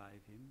faith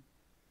save him?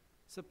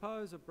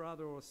 Suppose a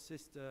brother or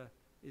sister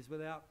is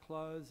without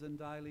clothes and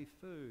daily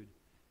food.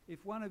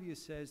 If one of you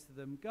says to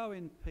them, go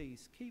in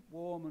peace, keep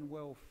warm and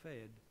well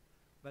fed,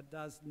 but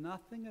does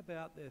nothing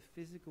about their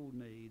physical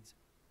needs,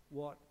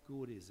 what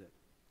good is it?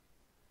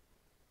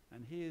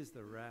 And here's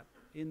the wrap.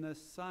 In the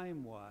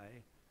same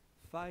way,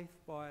 faith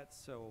by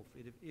itself,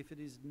 if it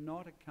is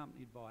not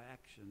accompanied by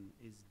action,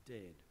 is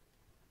dead.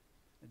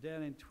 And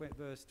down in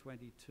verse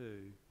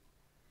 22,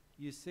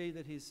 you see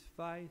that his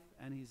faith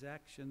and his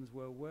actions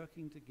were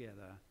working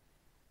together,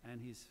 and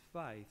his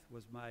faith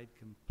was made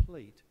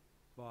complete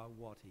by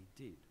what he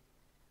did.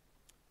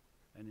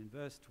 And in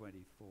verse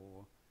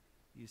 24,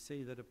 you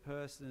see that a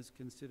person is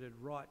considered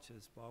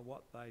righteous by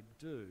what they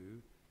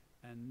do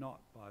and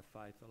not by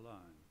faith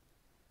alone.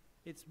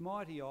 It's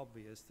mighty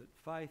obvious that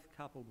faith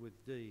coupled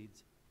with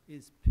deeds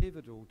is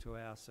pivotal to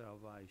our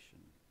salvation.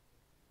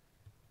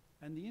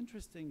 And the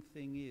interesting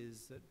thing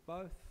is that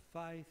both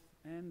faith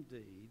and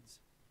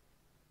deeds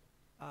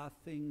are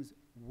things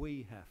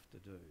we have to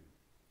do.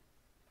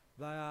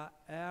 They are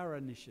our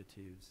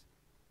initiatives.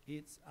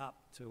 It's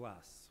up to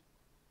us.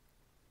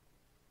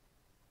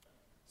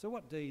 So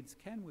what deeds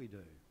can we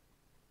do?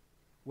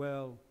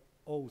 Well,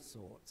 all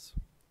sorts,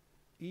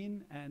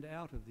 in and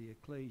out of the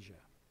ecclesia.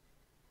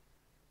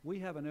 We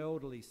have an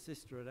elderly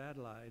sister at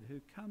Adelaide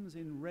who comes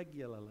in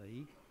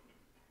regularly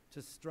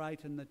to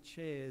straighten the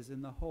chairs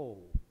in the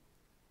hall.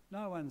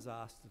 No one's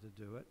asked her to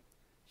do it.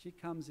 She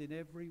comes in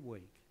every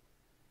week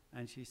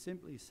and she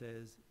simply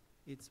says,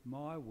 "It's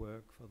my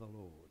work for the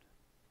Lord."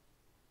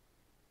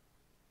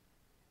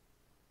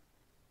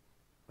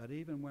 But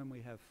even when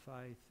we have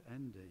faith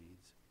and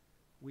deeds,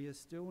 we are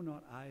still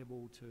not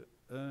able to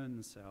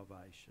earn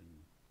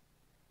salvation.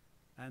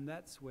 And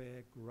that's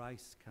where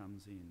grace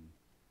comes in,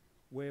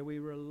 where we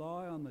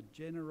rely on the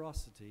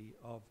generosity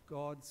of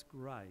God's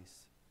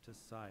grace to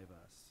save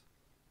us.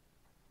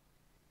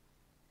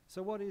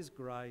 So what is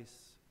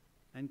grace,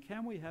 and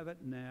can we have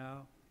it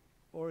now,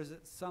 or is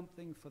it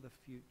something for the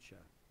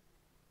future?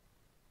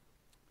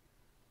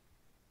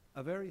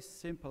 A very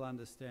simple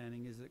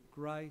understanding is that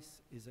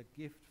grace is a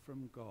gift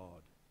from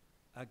God,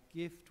 a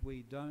gift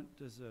we don't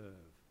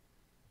deserve.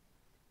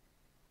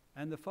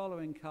 And the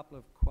following couple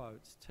of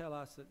quotes tell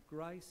us that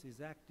grace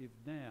is active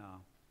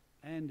now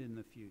and in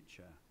the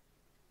future.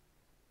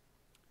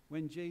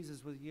 When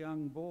Jesus was a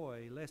young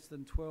boy, less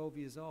than 12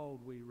 years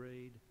old, we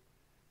read,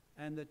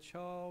 "And the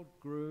child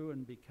grew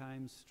and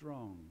became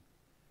strong.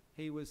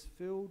 He was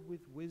filled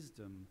with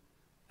wisdom,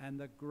 and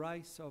the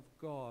grace of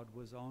God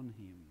was on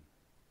him."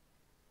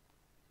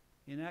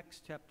 In Acts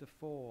chapter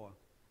 4,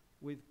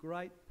 with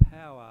great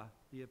power,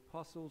 the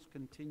apostles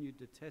continued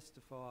to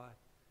testify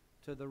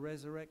to the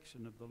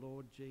resurrection of the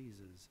Lord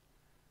Jesus,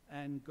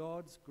 and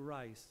God's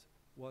grace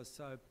was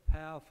so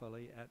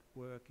powerfully at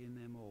work in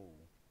them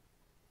all.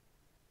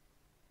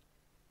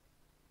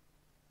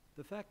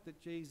 The fact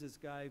that Jesus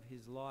gave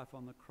his life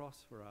on the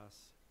cross for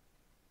us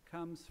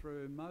comes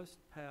through most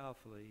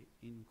powerfully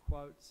in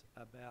quotes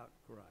about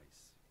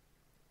grace.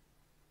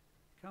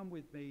 Come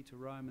with me to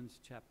Romans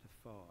chapter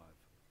 5.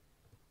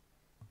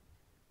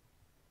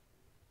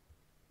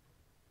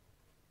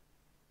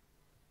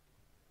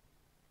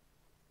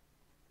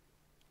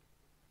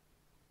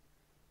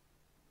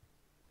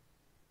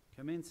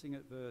 Commencing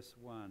at verse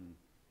 1.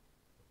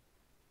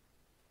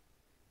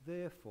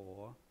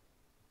 "Therefore,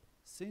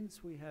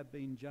 since we have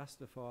been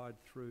justified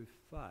through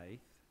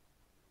faith,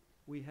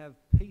 we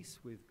have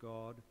peace with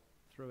God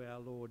through our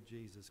Lord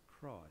Jesus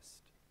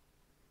Christ,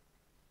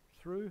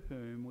 through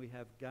whom we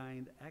have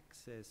gained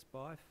access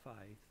by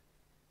faith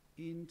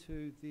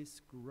into this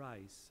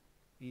grace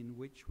in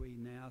which we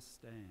now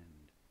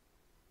stand,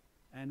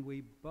 and we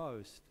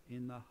boast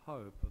in the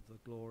hope of the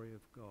glory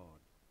of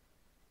God."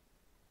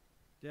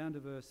 Down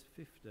to verse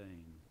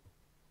 15.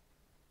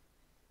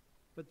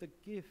 "But the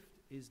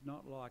gift is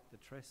not like the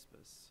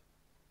trespass.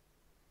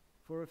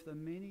 For if the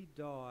many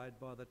died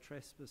by the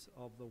trespass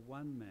of the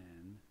one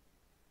man,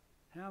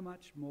 how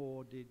much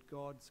more did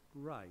God's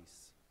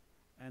grace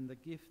and the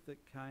gift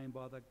that came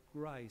by the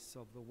grace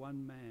of the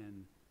one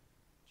man,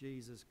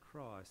 Jesus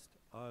Christ,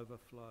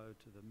 overflow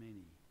to the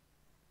many?"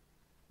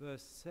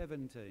 Verse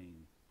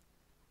 17.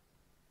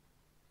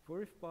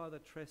 "For if by the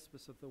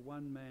trespass of the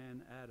one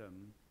man,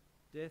 Adam,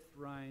 death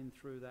reigned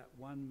through that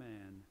one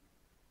man,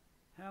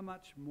 how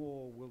much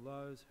more will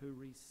those who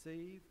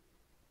receive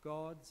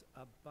God's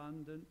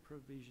abundant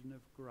provision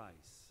of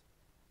grace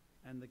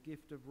and the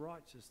gift of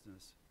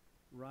righteousness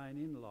reign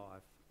in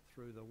life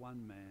through the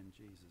one man,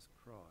 Jesus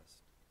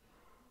Christ?"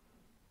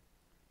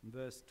 In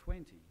verse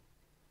 20,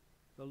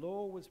 "The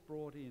law was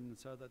brought in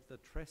so that the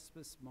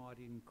trespass might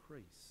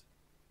increase.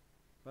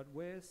 But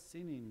where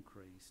sin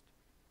increased,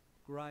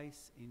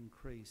 grace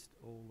increased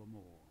all the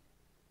more.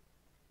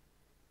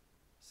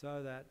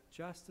 So that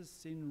just as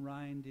sin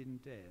reigned in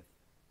death,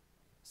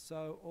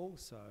 so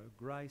also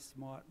grace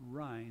might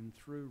reign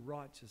through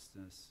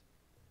righteousness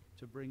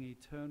to bring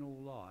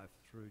eternal life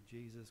through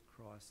Jesus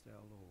Christ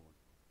our Lord."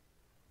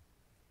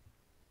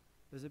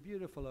 There's a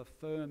beautiful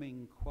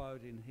affirming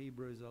quote in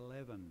Hebrews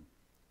 11.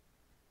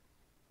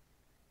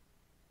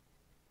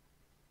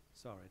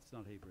 Sorry, it's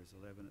not Hebrews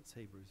 11, it's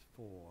Hebrews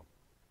 4.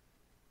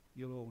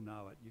 You'll all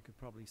know it. You could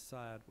probably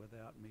say it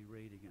without me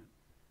reading it.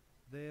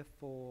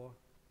 "Therefore,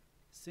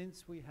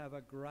 since we have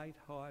a great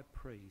high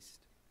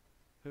priest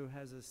who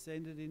has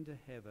ascended into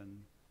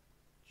heaven,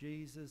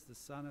 Jesus the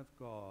Son of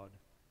God,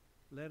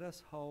 let us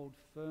hold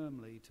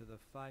firmly to the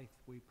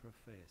faith we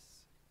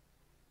profess.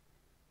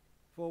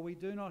 For we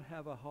do not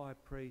have a high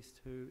priest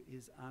who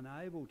is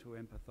unable to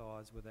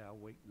empathise with our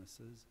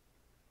weaknesses,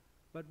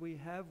 but we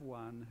have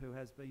one who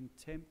has been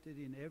tempted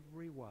in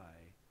every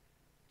way,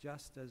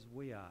 just as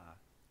we are,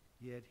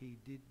 yet he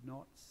did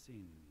not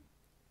sin.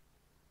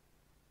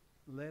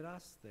 Let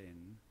us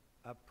then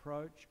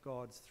approach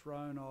God's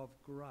throne of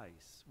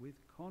grace with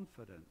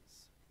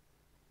confidence,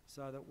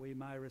 so that we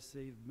may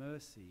receive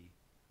mercy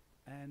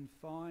and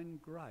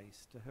find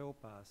grace to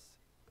help us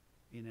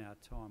in our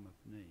time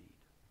of need.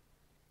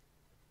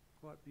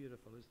 Quite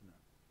beautiful, isn't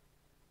it?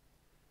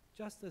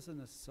 Just as an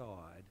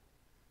aside,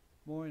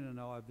 Maureen and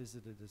I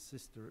visited a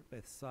sister at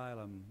Beth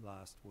Salem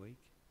last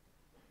week,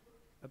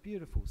 a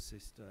beautiful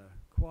sister,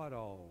 quite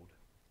old,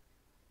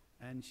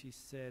 and she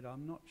said,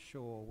 "I'm not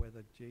sure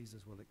whether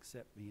Jesus will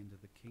accept me into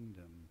the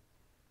kingdom."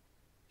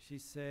 She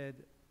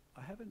said,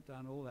 "I haven't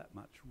done all that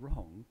much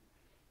wrong."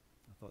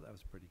 I thought that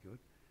was pretty good.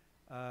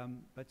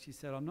 But she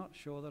said, "I'm not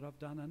sure that I've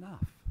done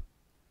enough."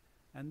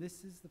 And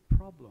this is the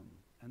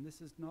problem, and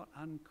this is not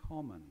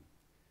uncommon.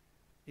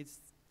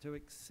 It's to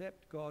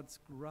accept God's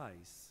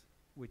grace,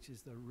 which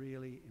is the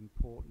really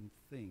important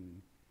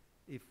thing,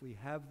 if we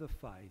have the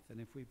faith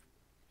and if we've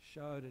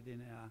showed it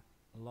in our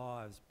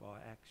lives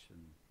by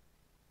action.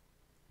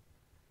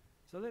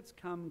 So let's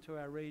come to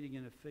our reading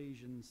in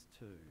Ephesians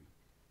 2.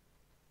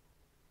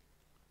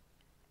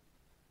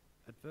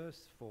 At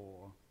verse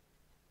 4,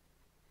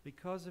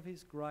 "Because of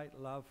his great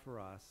love for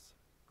us,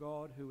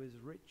 God, who is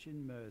rich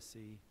in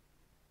mercy,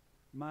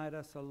 made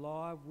us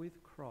alive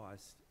with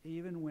Christ,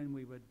 even when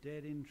we were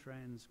dead in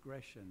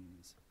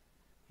transgressions."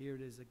 Here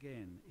it is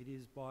again. "It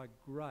is by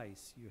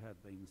grace you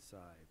have been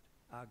saved,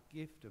 a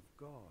gift of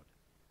God."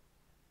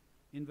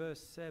 In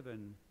verse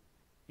 7,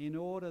 "In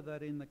order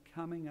that in the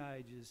coming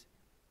ages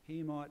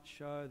he might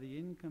show the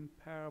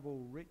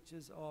incomparable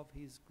riches of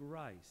his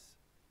grace,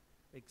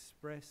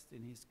 expressed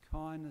in his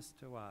kindness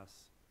to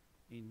us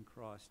in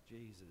Christ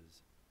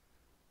Jesus.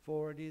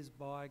 For it is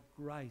by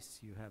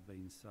grace you have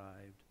been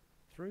saved,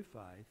 through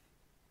faith,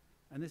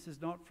 and this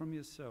is not from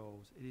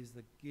yourselves, it is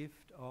the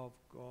gift of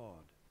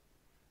God,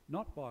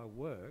 not by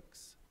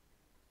works,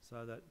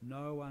 so that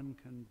no one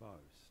can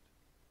boast."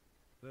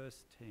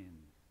 Verse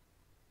 10,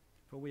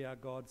 "For we are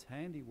God's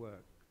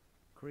handiwork,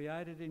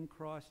 created in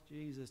Christ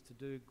Jesus to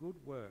do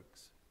good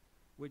works,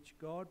 which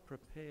God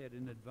prepared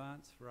in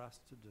advance for us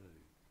to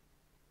do."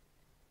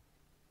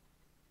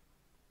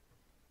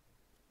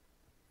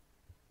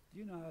 Do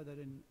you know that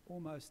in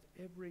almost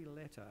every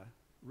letter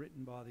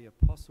written by the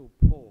Apostle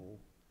Paul,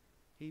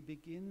 he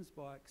begins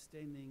by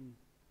extending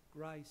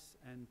grace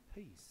and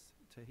peace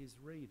to his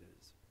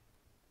readers?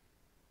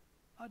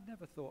 I'd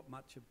never thought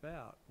much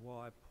about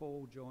why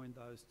Paul joined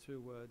those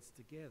two words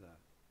together,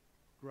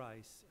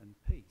 grace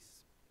and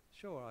peace.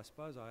 Sure, I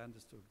suppose I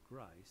understood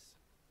grace.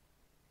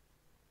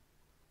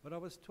 But I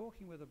was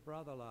talking with a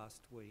brother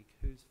last week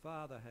whose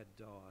father had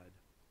died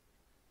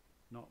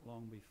not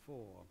long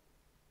before.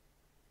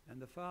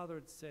 And the father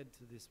had said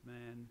to this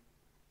man,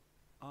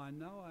 "I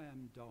know I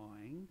am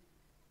dying.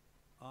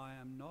 I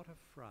am not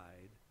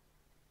afraid.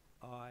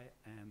 I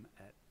am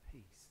at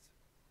peace."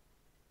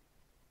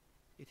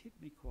 It hit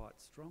me quite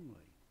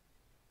strongly.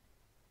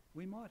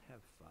 We might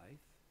have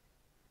faith.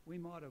 We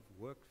might have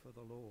worked for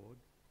the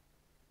Lord.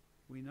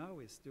 We know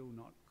we're still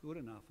not good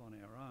enough on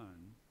our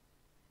own.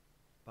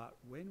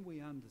 But when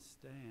we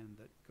understand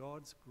that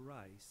God's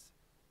grace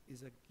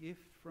is a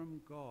gift from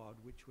God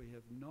which we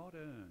have not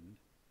earned,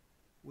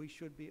 we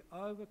should be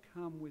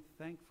overcome with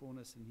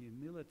thankfulness and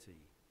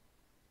humility,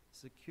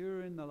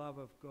 secure in the love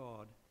of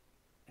God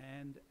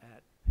and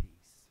at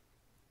peace.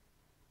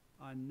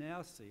 I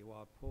now see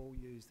why Paul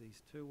used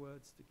these two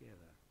words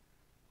together,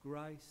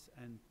 grace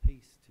and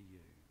peace to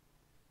you.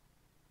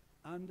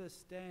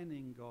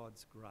 Understanding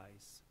God's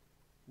grace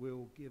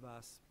will give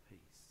us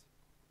peace.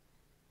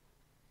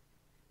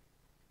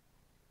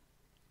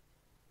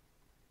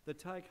 The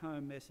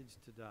take-home message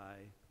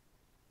today,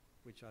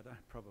 which I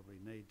don't probably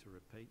need to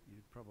repeat,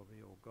 you've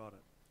probably all got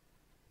it.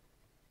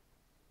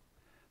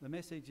 The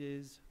message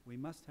is we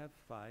must have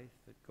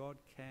faith that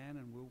God can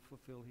and will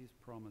fulfill his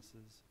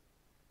promises.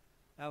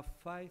 Our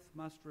faith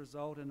must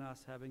result in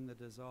us having the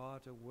desire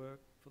to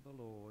work for the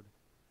Lord,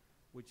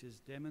 which is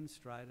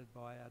demonstrated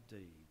by our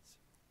deeds.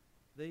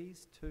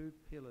 These two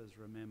pillars,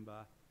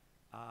 remember,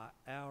 are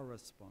our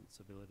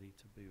responsibility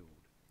to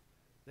build.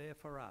 They're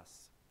for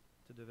us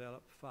to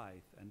develop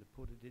faith and to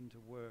put it into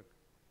work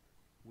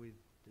with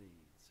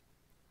deeds.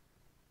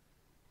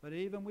 But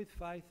even with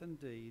faith and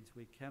deeds,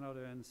 we cannot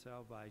earn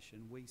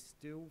salvation. We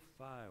still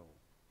fail.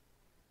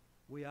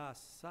 We are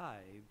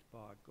saved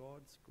by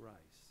God's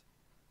grace.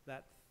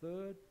 That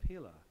third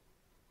pillar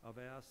of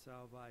our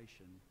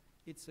salvation,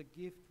 it's a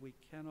gift we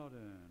cannot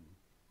earn.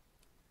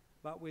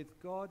 But with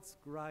God's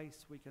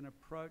grace, we can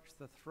approach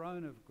the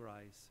throne of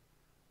grace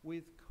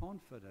with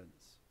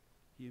confidence,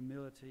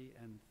 humility,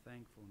 and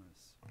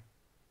thankfulness.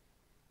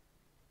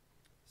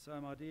 So,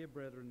 my dear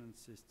brethren and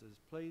sisters,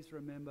 please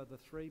remember the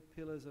three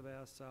pillars of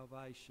our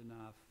salvation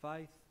are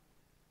faith,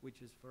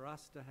 which is for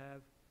us to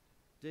have,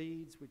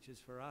 deeds, which is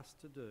for us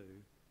to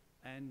do,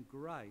 and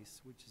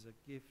grace, which is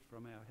a gift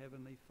from our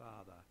Heavenly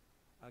Father,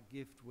 a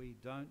gift we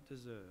don't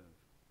deserve.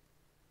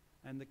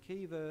 And the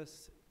key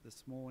verse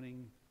this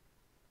morning,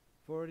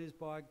 "For it is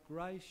by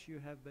grace you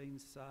have been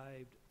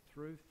saved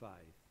through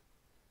faith.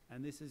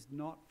 And this is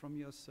not from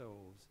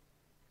yourselves,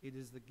 it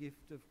is the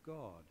gift of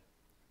God,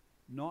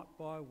 not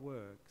by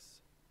works,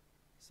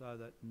 so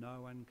that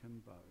no one can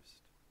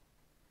boast.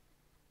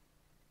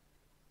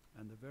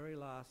 And the very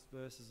last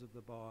verses of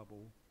the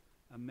Bible,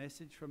 a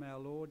message from our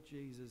Lord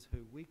Jesus,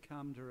 who we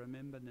come to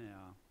remember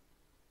now.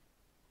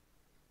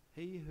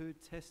 He who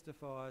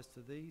testifies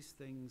to these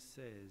things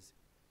says,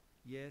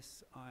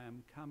 "Yes, I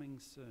am coming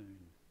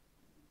soon."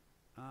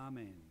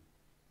 Amen.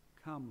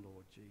 Come,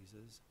 Lord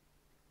Jesus.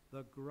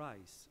 The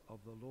grace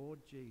of the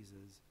Lord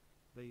Jesus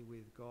be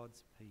with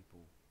God's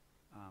people.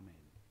 Amen.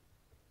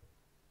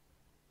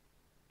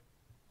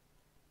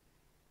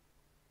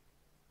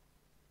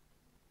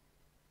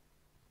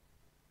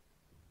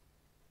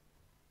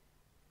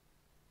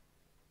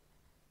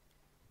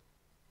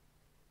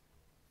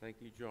 Thank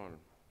you, John.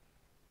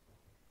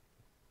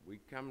 We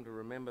come to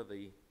remember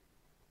the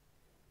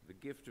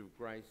gift of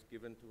grace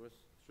given to us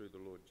through the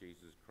Lord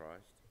Jesus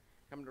Christ.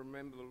 Come to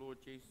remember the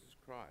Lord Jesus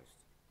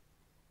Christ.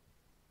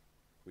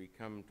 We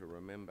come to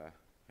remember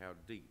how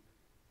deep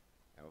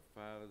our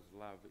Father's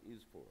love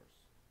is for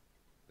us,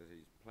 that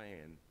his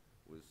plan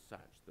was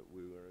such that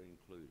we were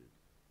included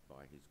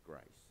by his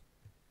grace.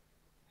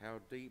 How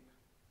deep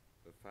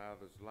the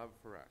Father's love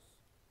for us.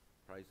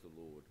 Praise the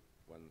Lord,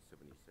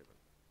 177.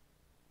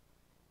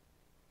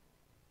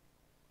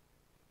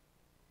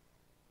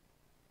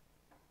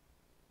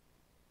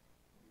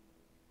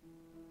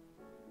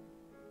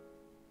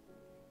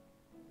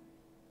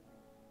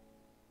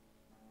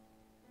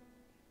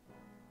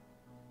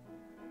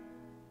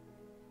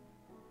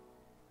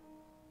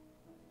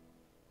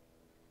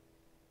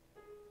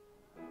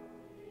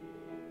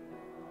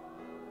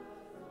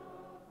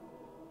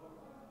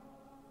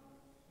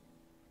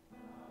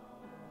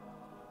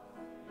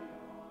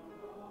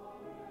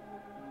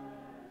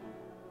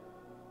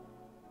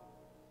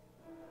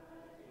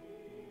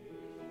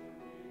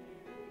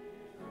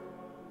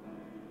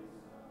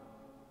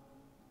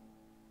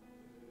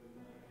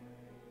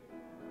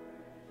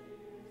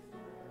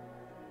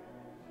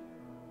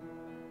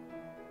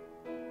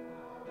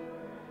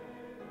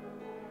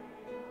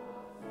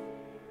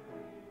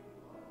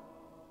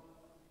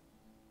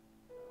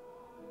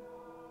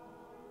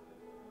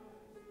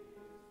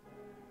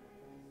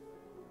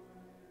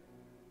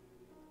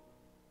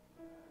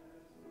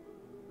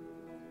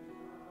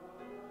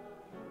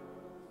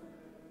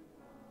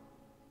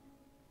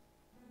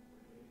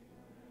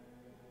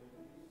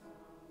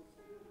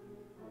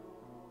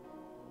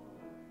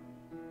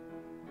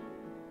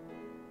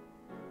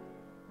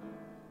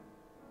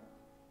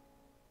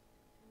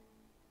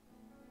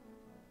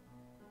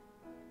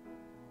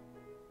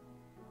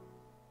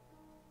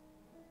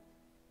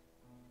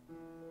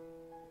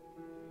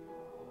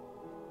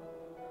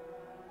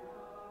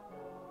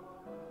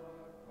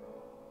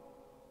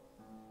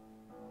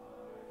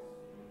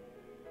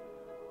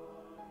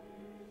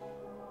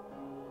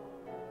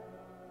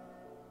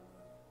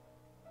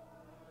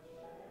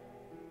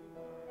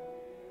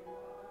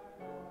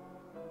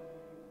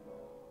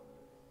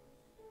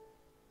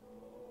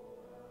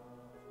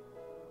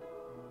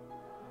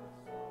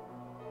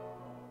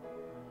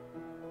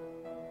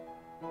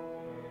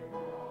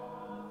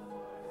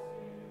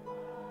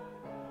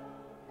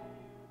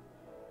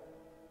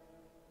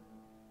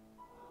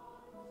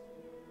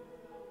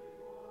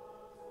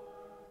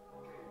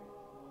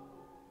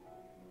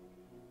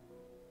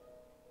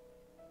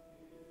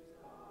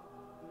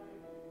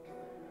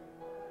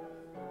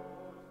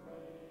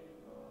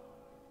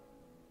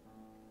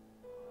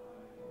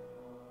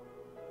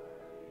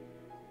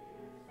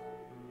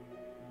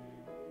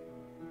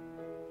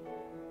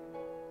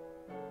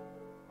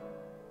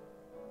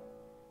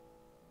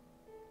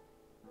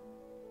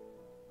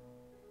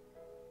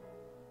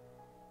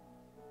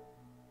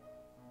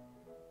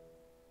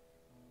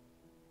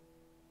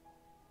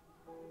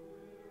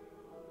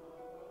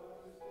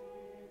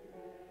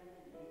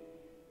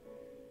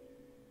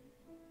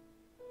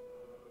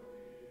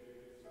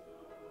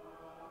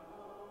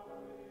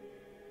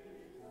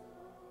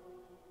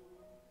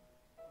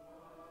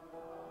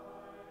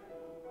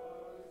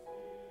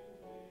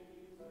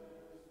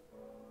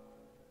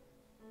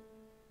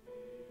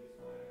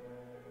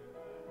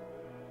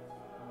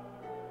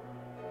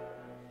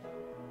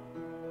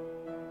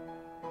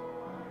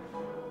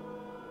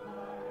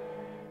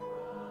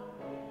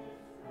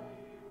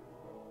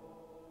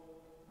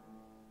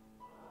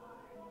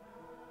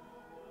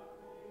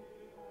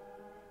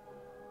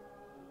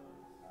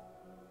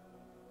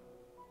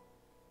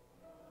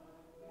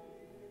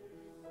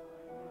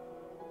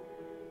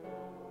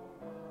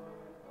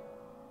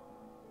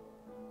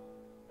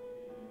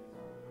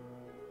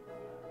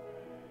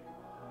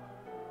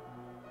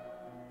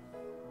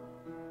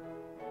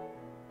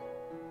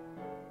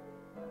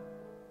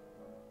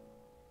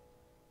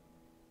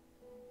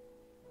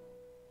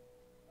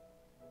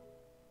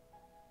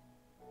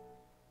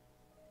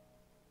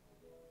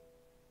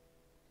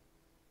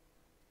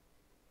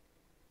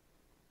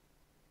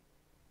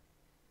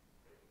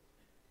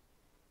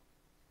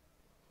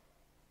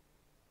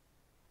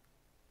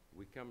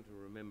 We come to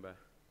remember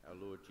our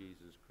Lord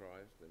Jesus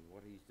Christ and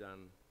what he's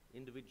done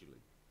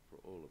individually for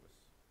all of us.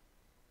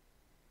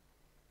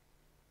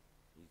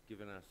 He's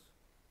given us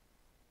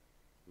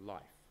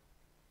life.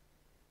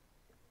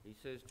 He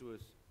says to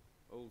us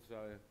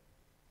also,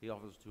 he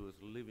offers to us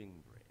living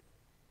bread,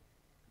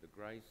 the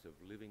grace of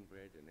living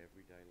bread in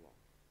everyday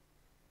life.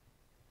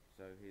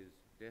 So his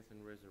death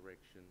and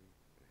resurrection,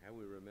 and how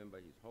we remember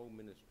his whole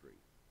ministry,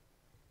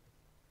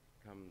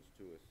 comes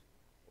to us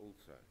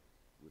also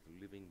with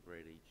living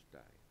bread each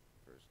day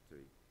for us to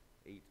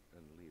eat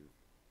and live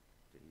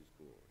to his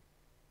glory.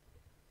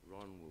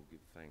 Ron will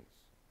give thanks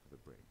for the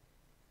bread.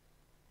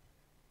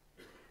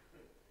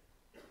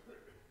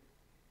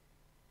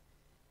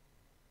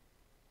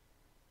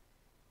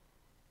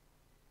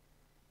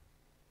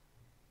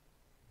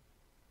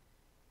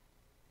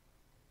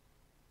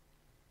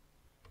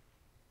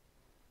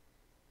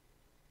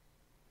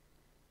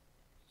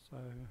 So,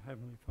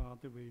 Heavenly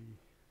Father, we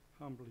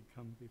humbly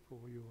come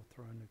before your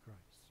throne of grace.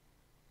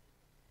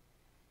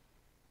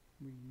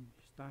 We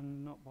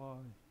stand not by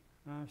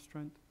our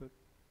strength, but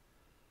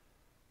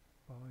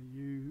by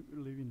you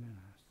living in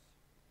us.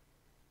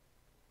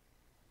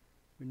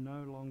 We're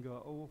no longer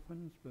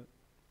orphans, but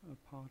a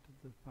part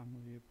of the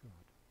family of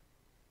God.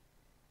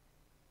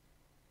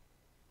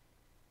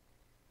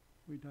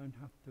 We don't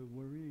have to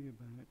worry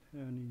about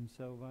earning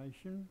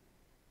salvation,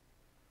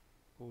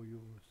 for you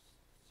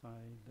say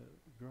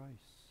that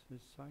grace has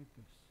saved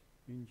us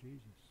in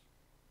Jesus.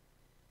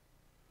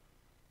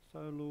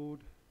 So,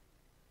 Lord,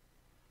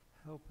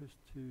 help us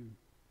to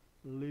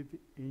live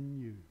in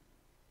you.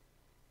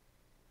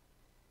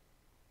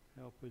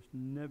 Help us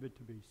never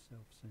to be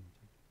self-centered.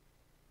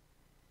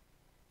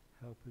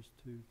 Help us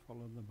to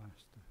follow the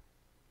Master,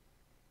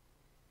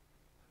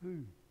 who,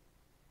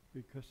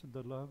 because of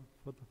the love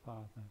for the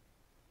Father,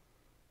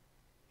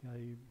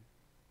 gave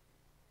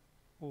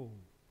all.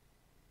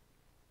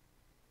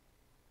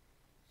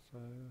 So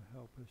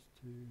help us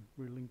to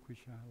relinquish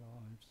our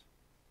lives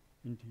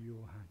into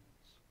your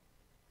hands,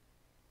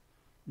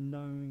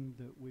 knowing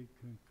that we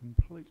can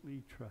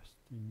completely trust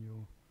in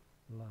your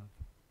love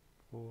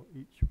for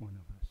each one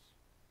of us.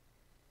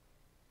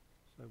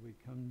 So we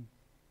come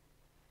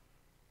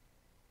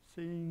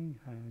seeing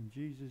how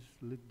Jesus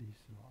lived his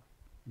life,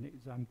 an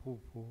example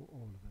for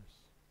all of us.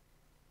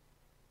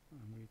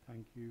 And we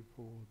thank you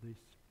for this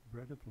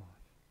bread of life.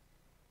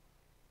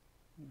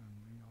 And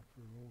we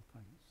offer all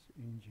thanks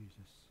in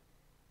Jesus.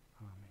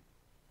 Amen.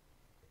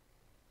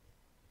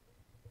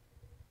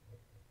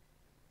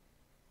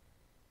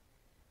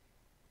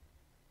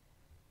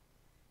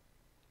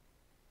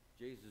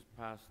 Jesus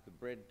passed the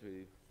bread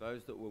to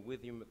those that were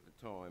with him at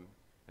the time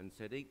and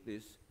said, "Eat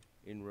this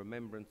in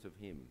remembrance of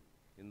him.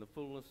 In the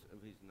fullness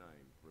of his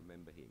name,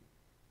 remember him."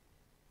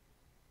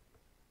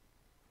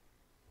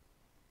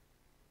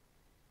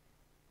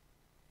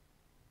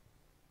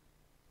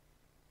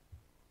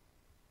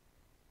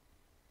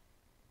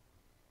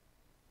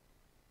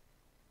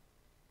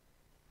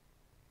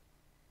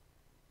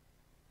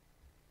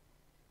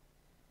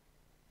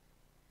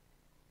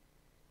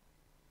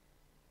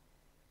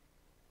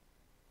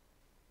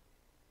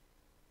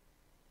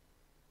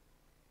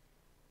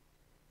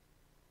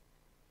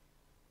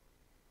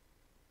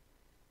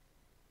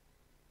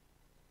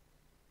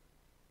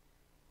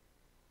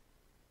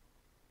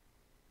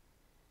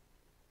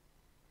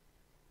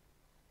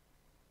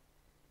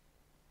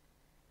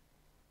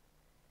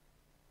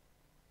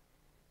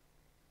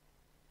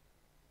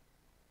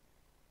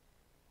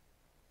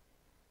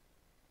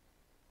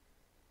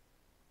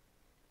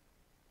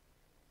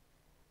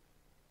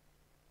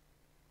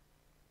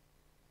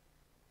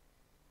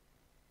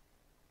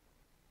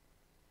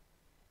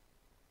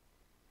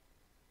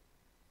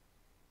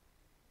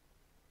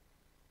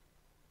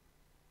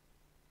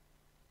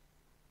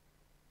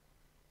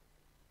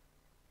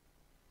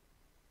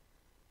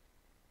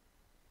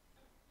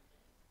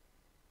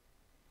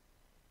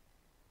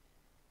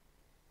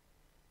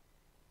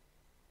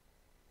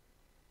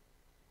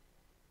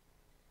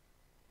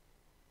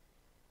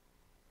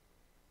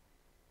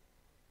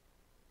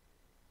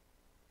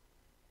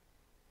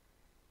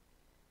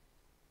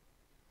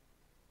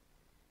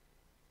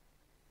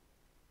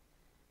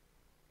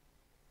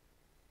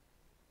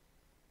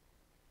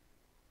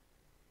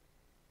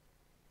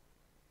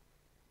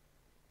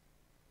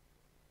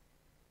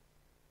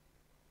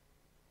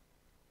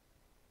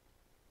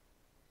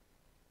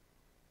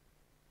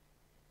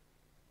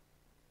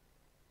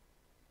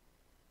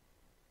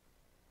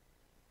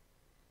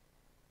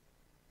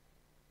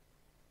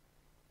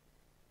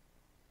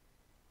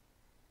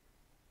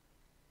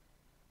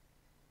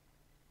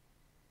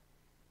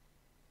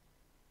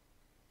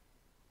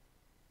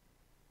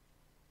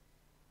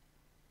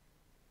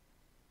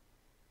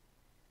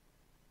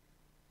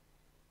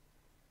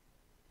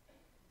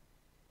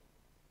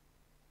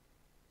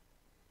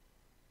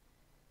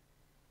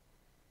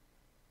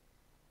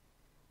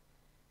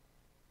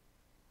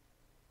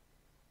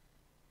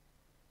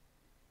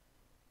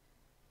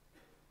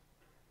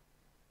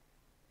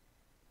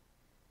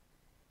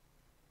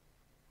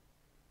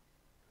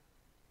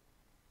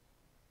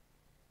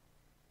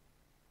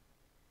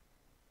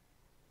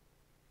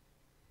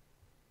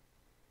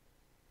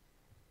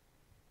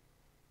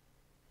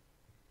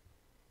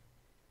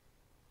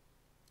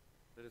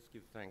 Let us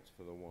give thanks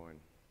for the wine.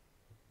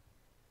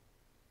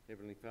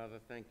 Heavenly Father,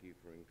 thank you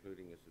for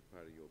including us as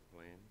part of your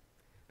plan.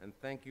 And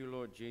thank you,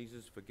 Lord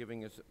Jesus, for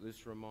giving us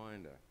this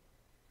reminder,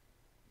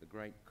 the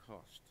great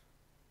cost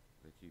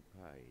that you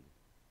paid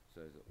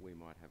so that we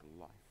might have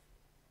life,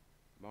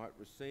 might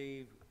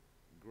receive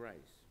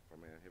grace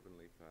from our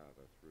Heavenly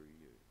Father through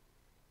you.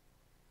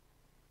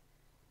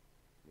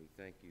 We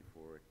thank you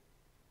for it.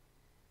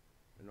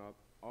 And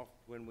oft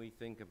when we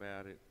think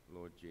about it,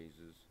 Lord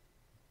Jesus,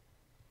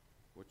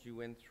 what you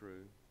went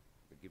through,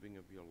 the giving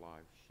of your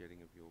life, shedding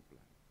of your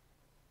blood,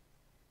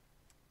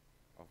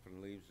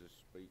 often leaves us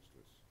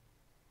speechless,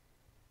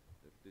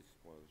 that this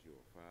was your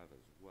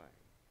Father's way,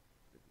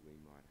 that we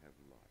might have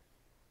life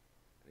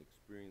and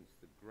experience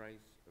the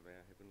grace of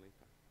our Heavenly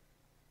Father.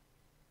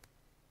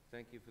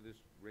 Thank you for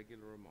this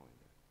regular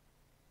reminder.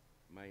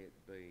 May it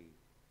be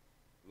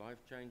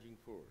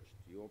life-changing for us,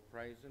 to your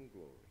praise and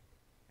glory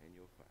and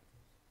your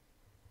Father's.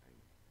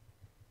 Amen.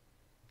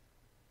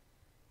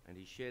 And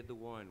he shared the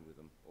wine with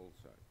them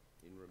also,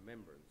 in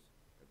remembrance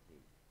of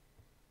him.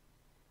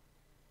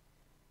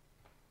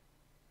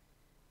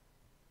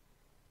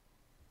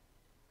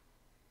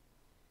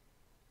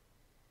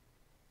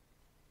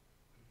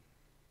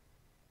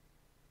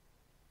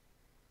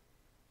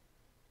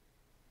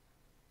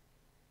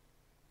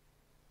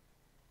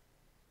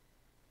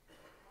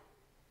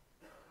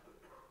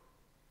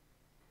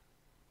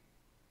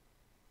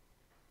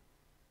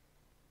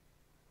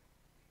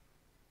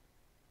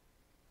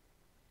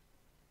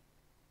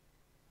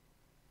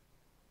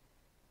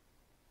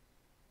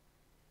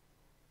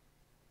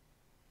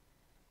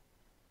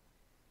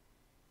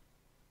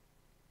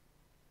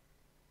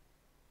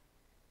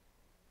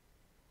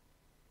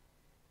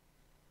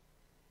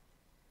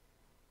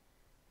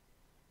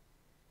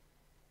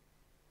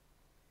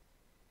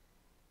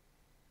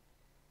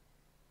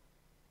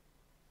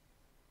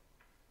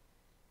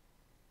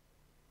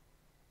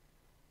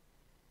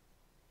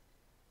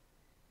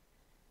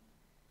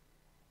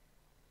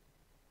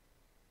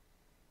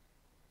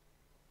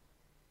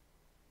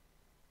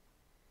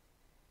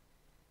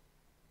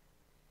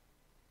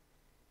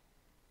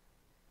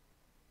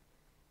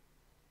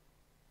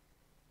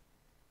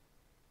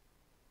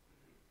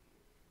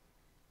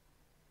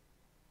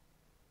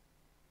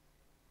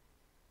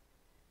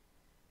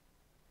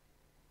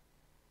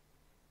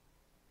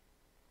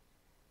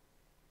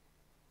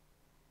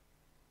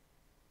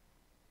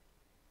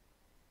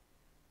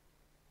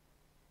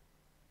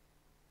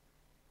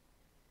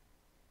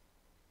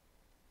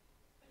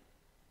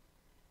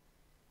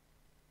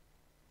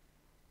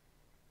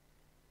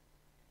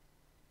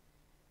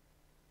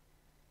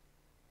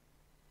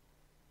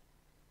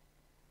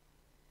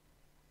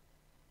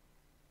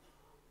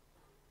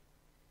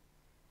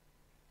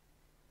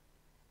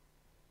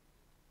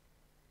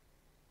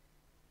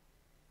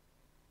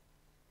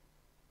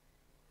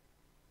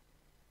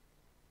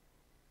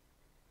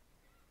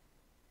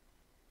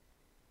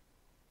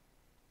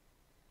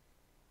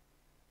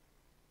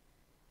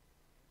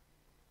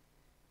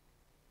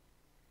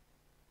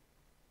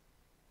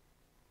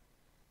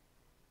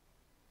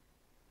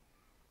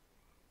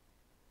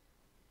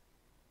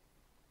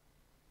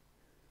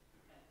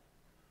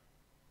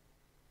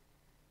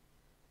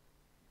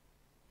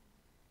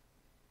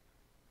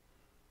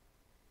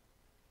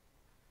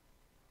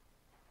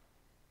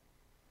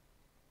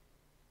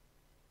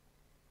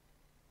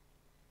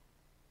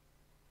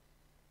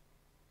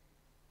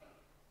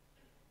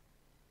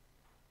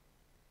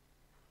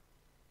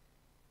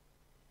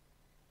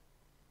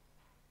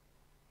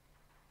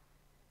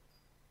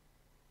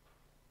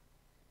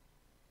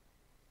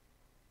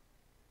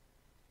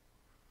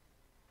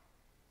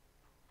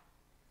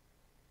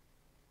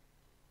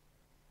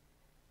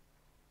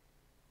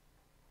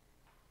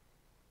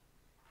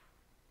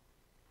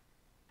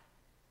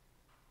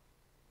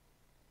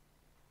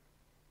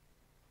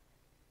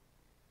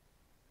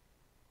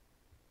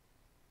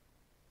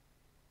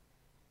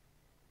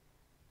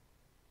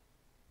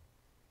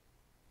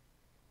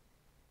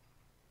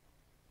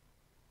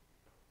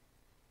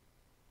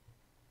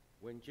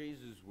 When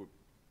Jesus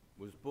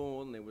was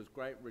born, there was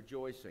great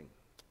rejoicing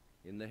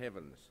in the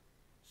heavens,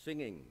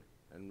 singing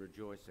and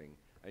rejoicing.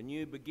 A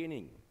new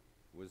beginning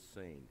was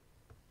seen.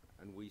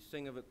 And we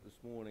sing of it this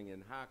morning,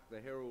 and hark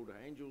the herald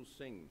angels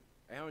sing,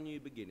 our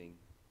new beginning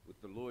with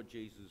the Lord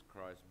Jesus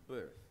Christ's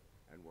birth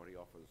and what he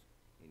offers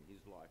in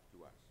his life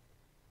to us.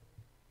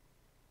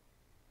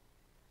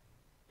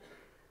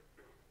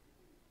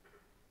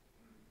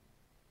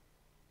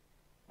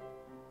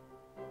 Amen.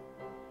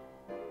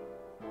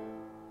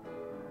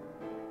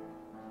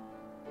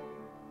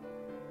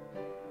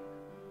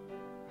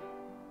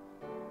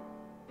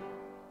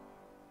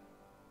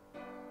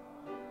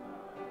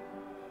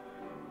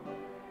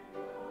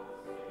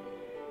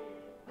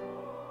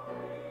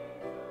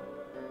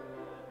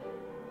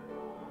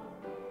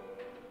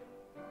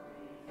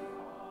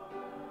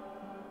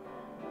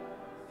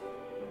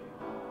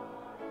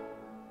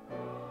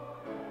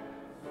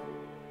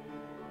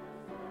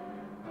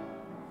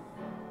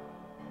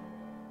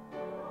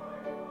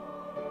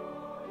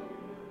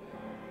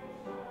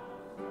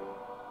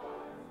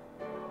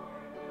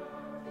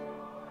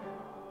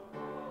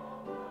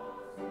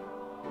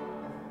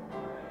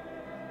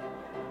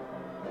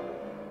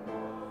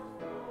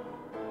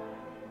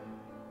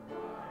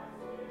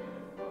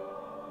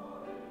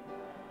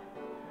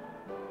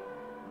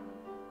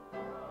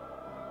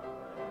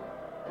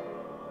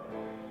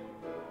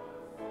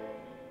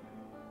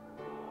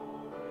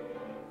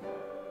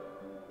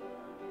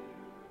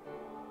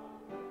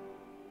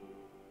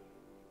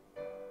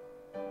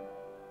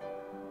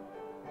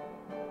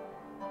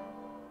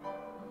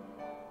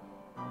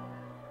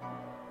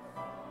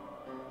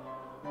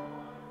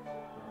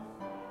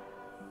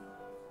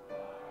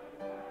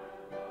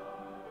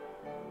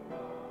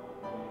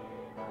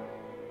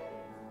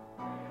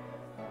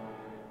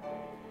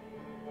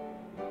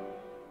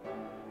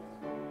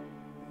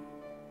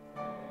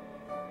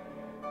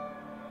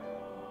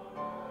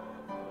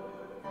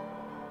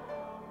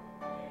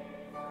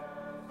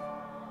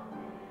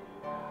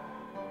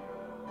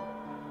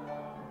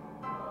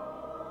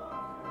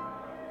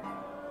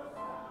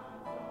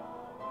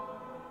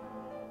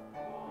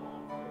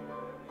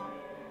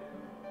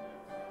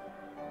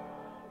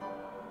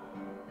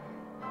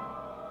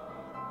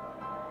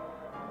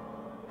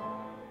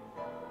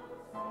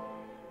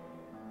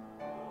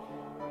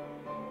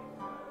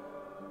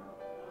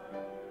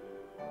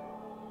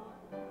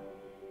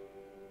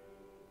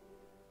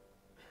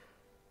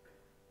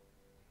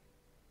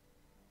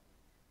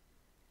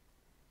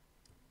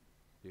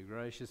 Dear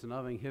gracious and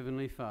loving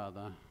Heavenly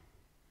Father,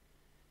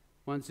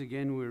 once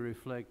again we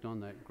reflect on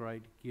that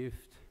great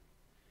gift,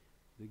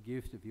 the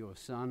gift of your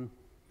Son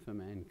for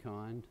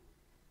mankind.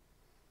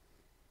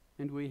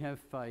 And we have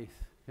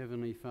faith,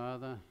 Heavenly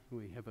Father.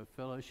 We have a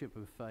fellowship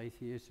of faith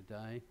here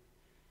today.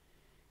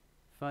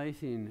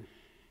 Faith in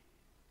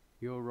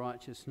your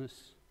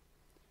righteousness,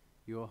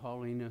 your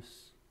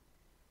holiness,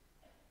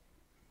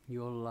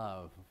 your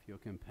love, your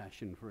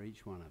compassion for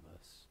each one of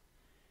us.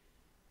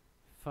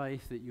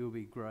 Faith that you'll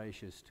be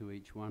gracious to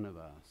each one of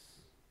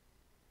us,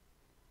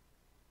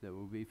 that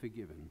we'll be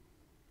forgiven.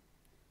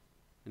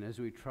 And as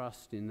we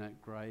trust in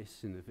that grace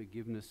and the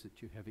forgiveness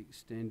that you have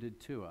extended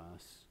to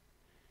us,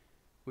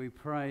 we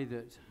pray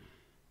that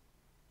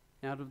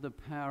out of the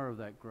power of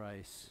that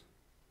grace,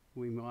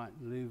 we might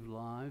live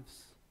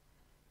lives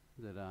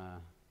that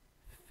are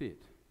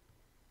fit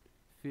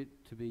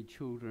to be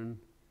children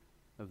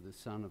of the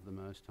Son of the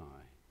Most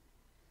High.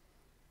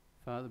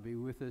 Father, be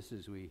with us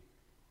as we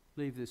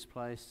leave this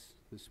place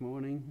this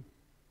morning,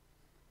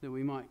 that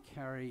we might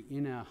carry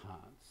in our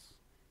hearts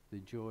the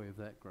joy of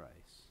that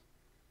grace.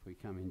 We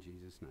come in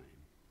Jesus' name.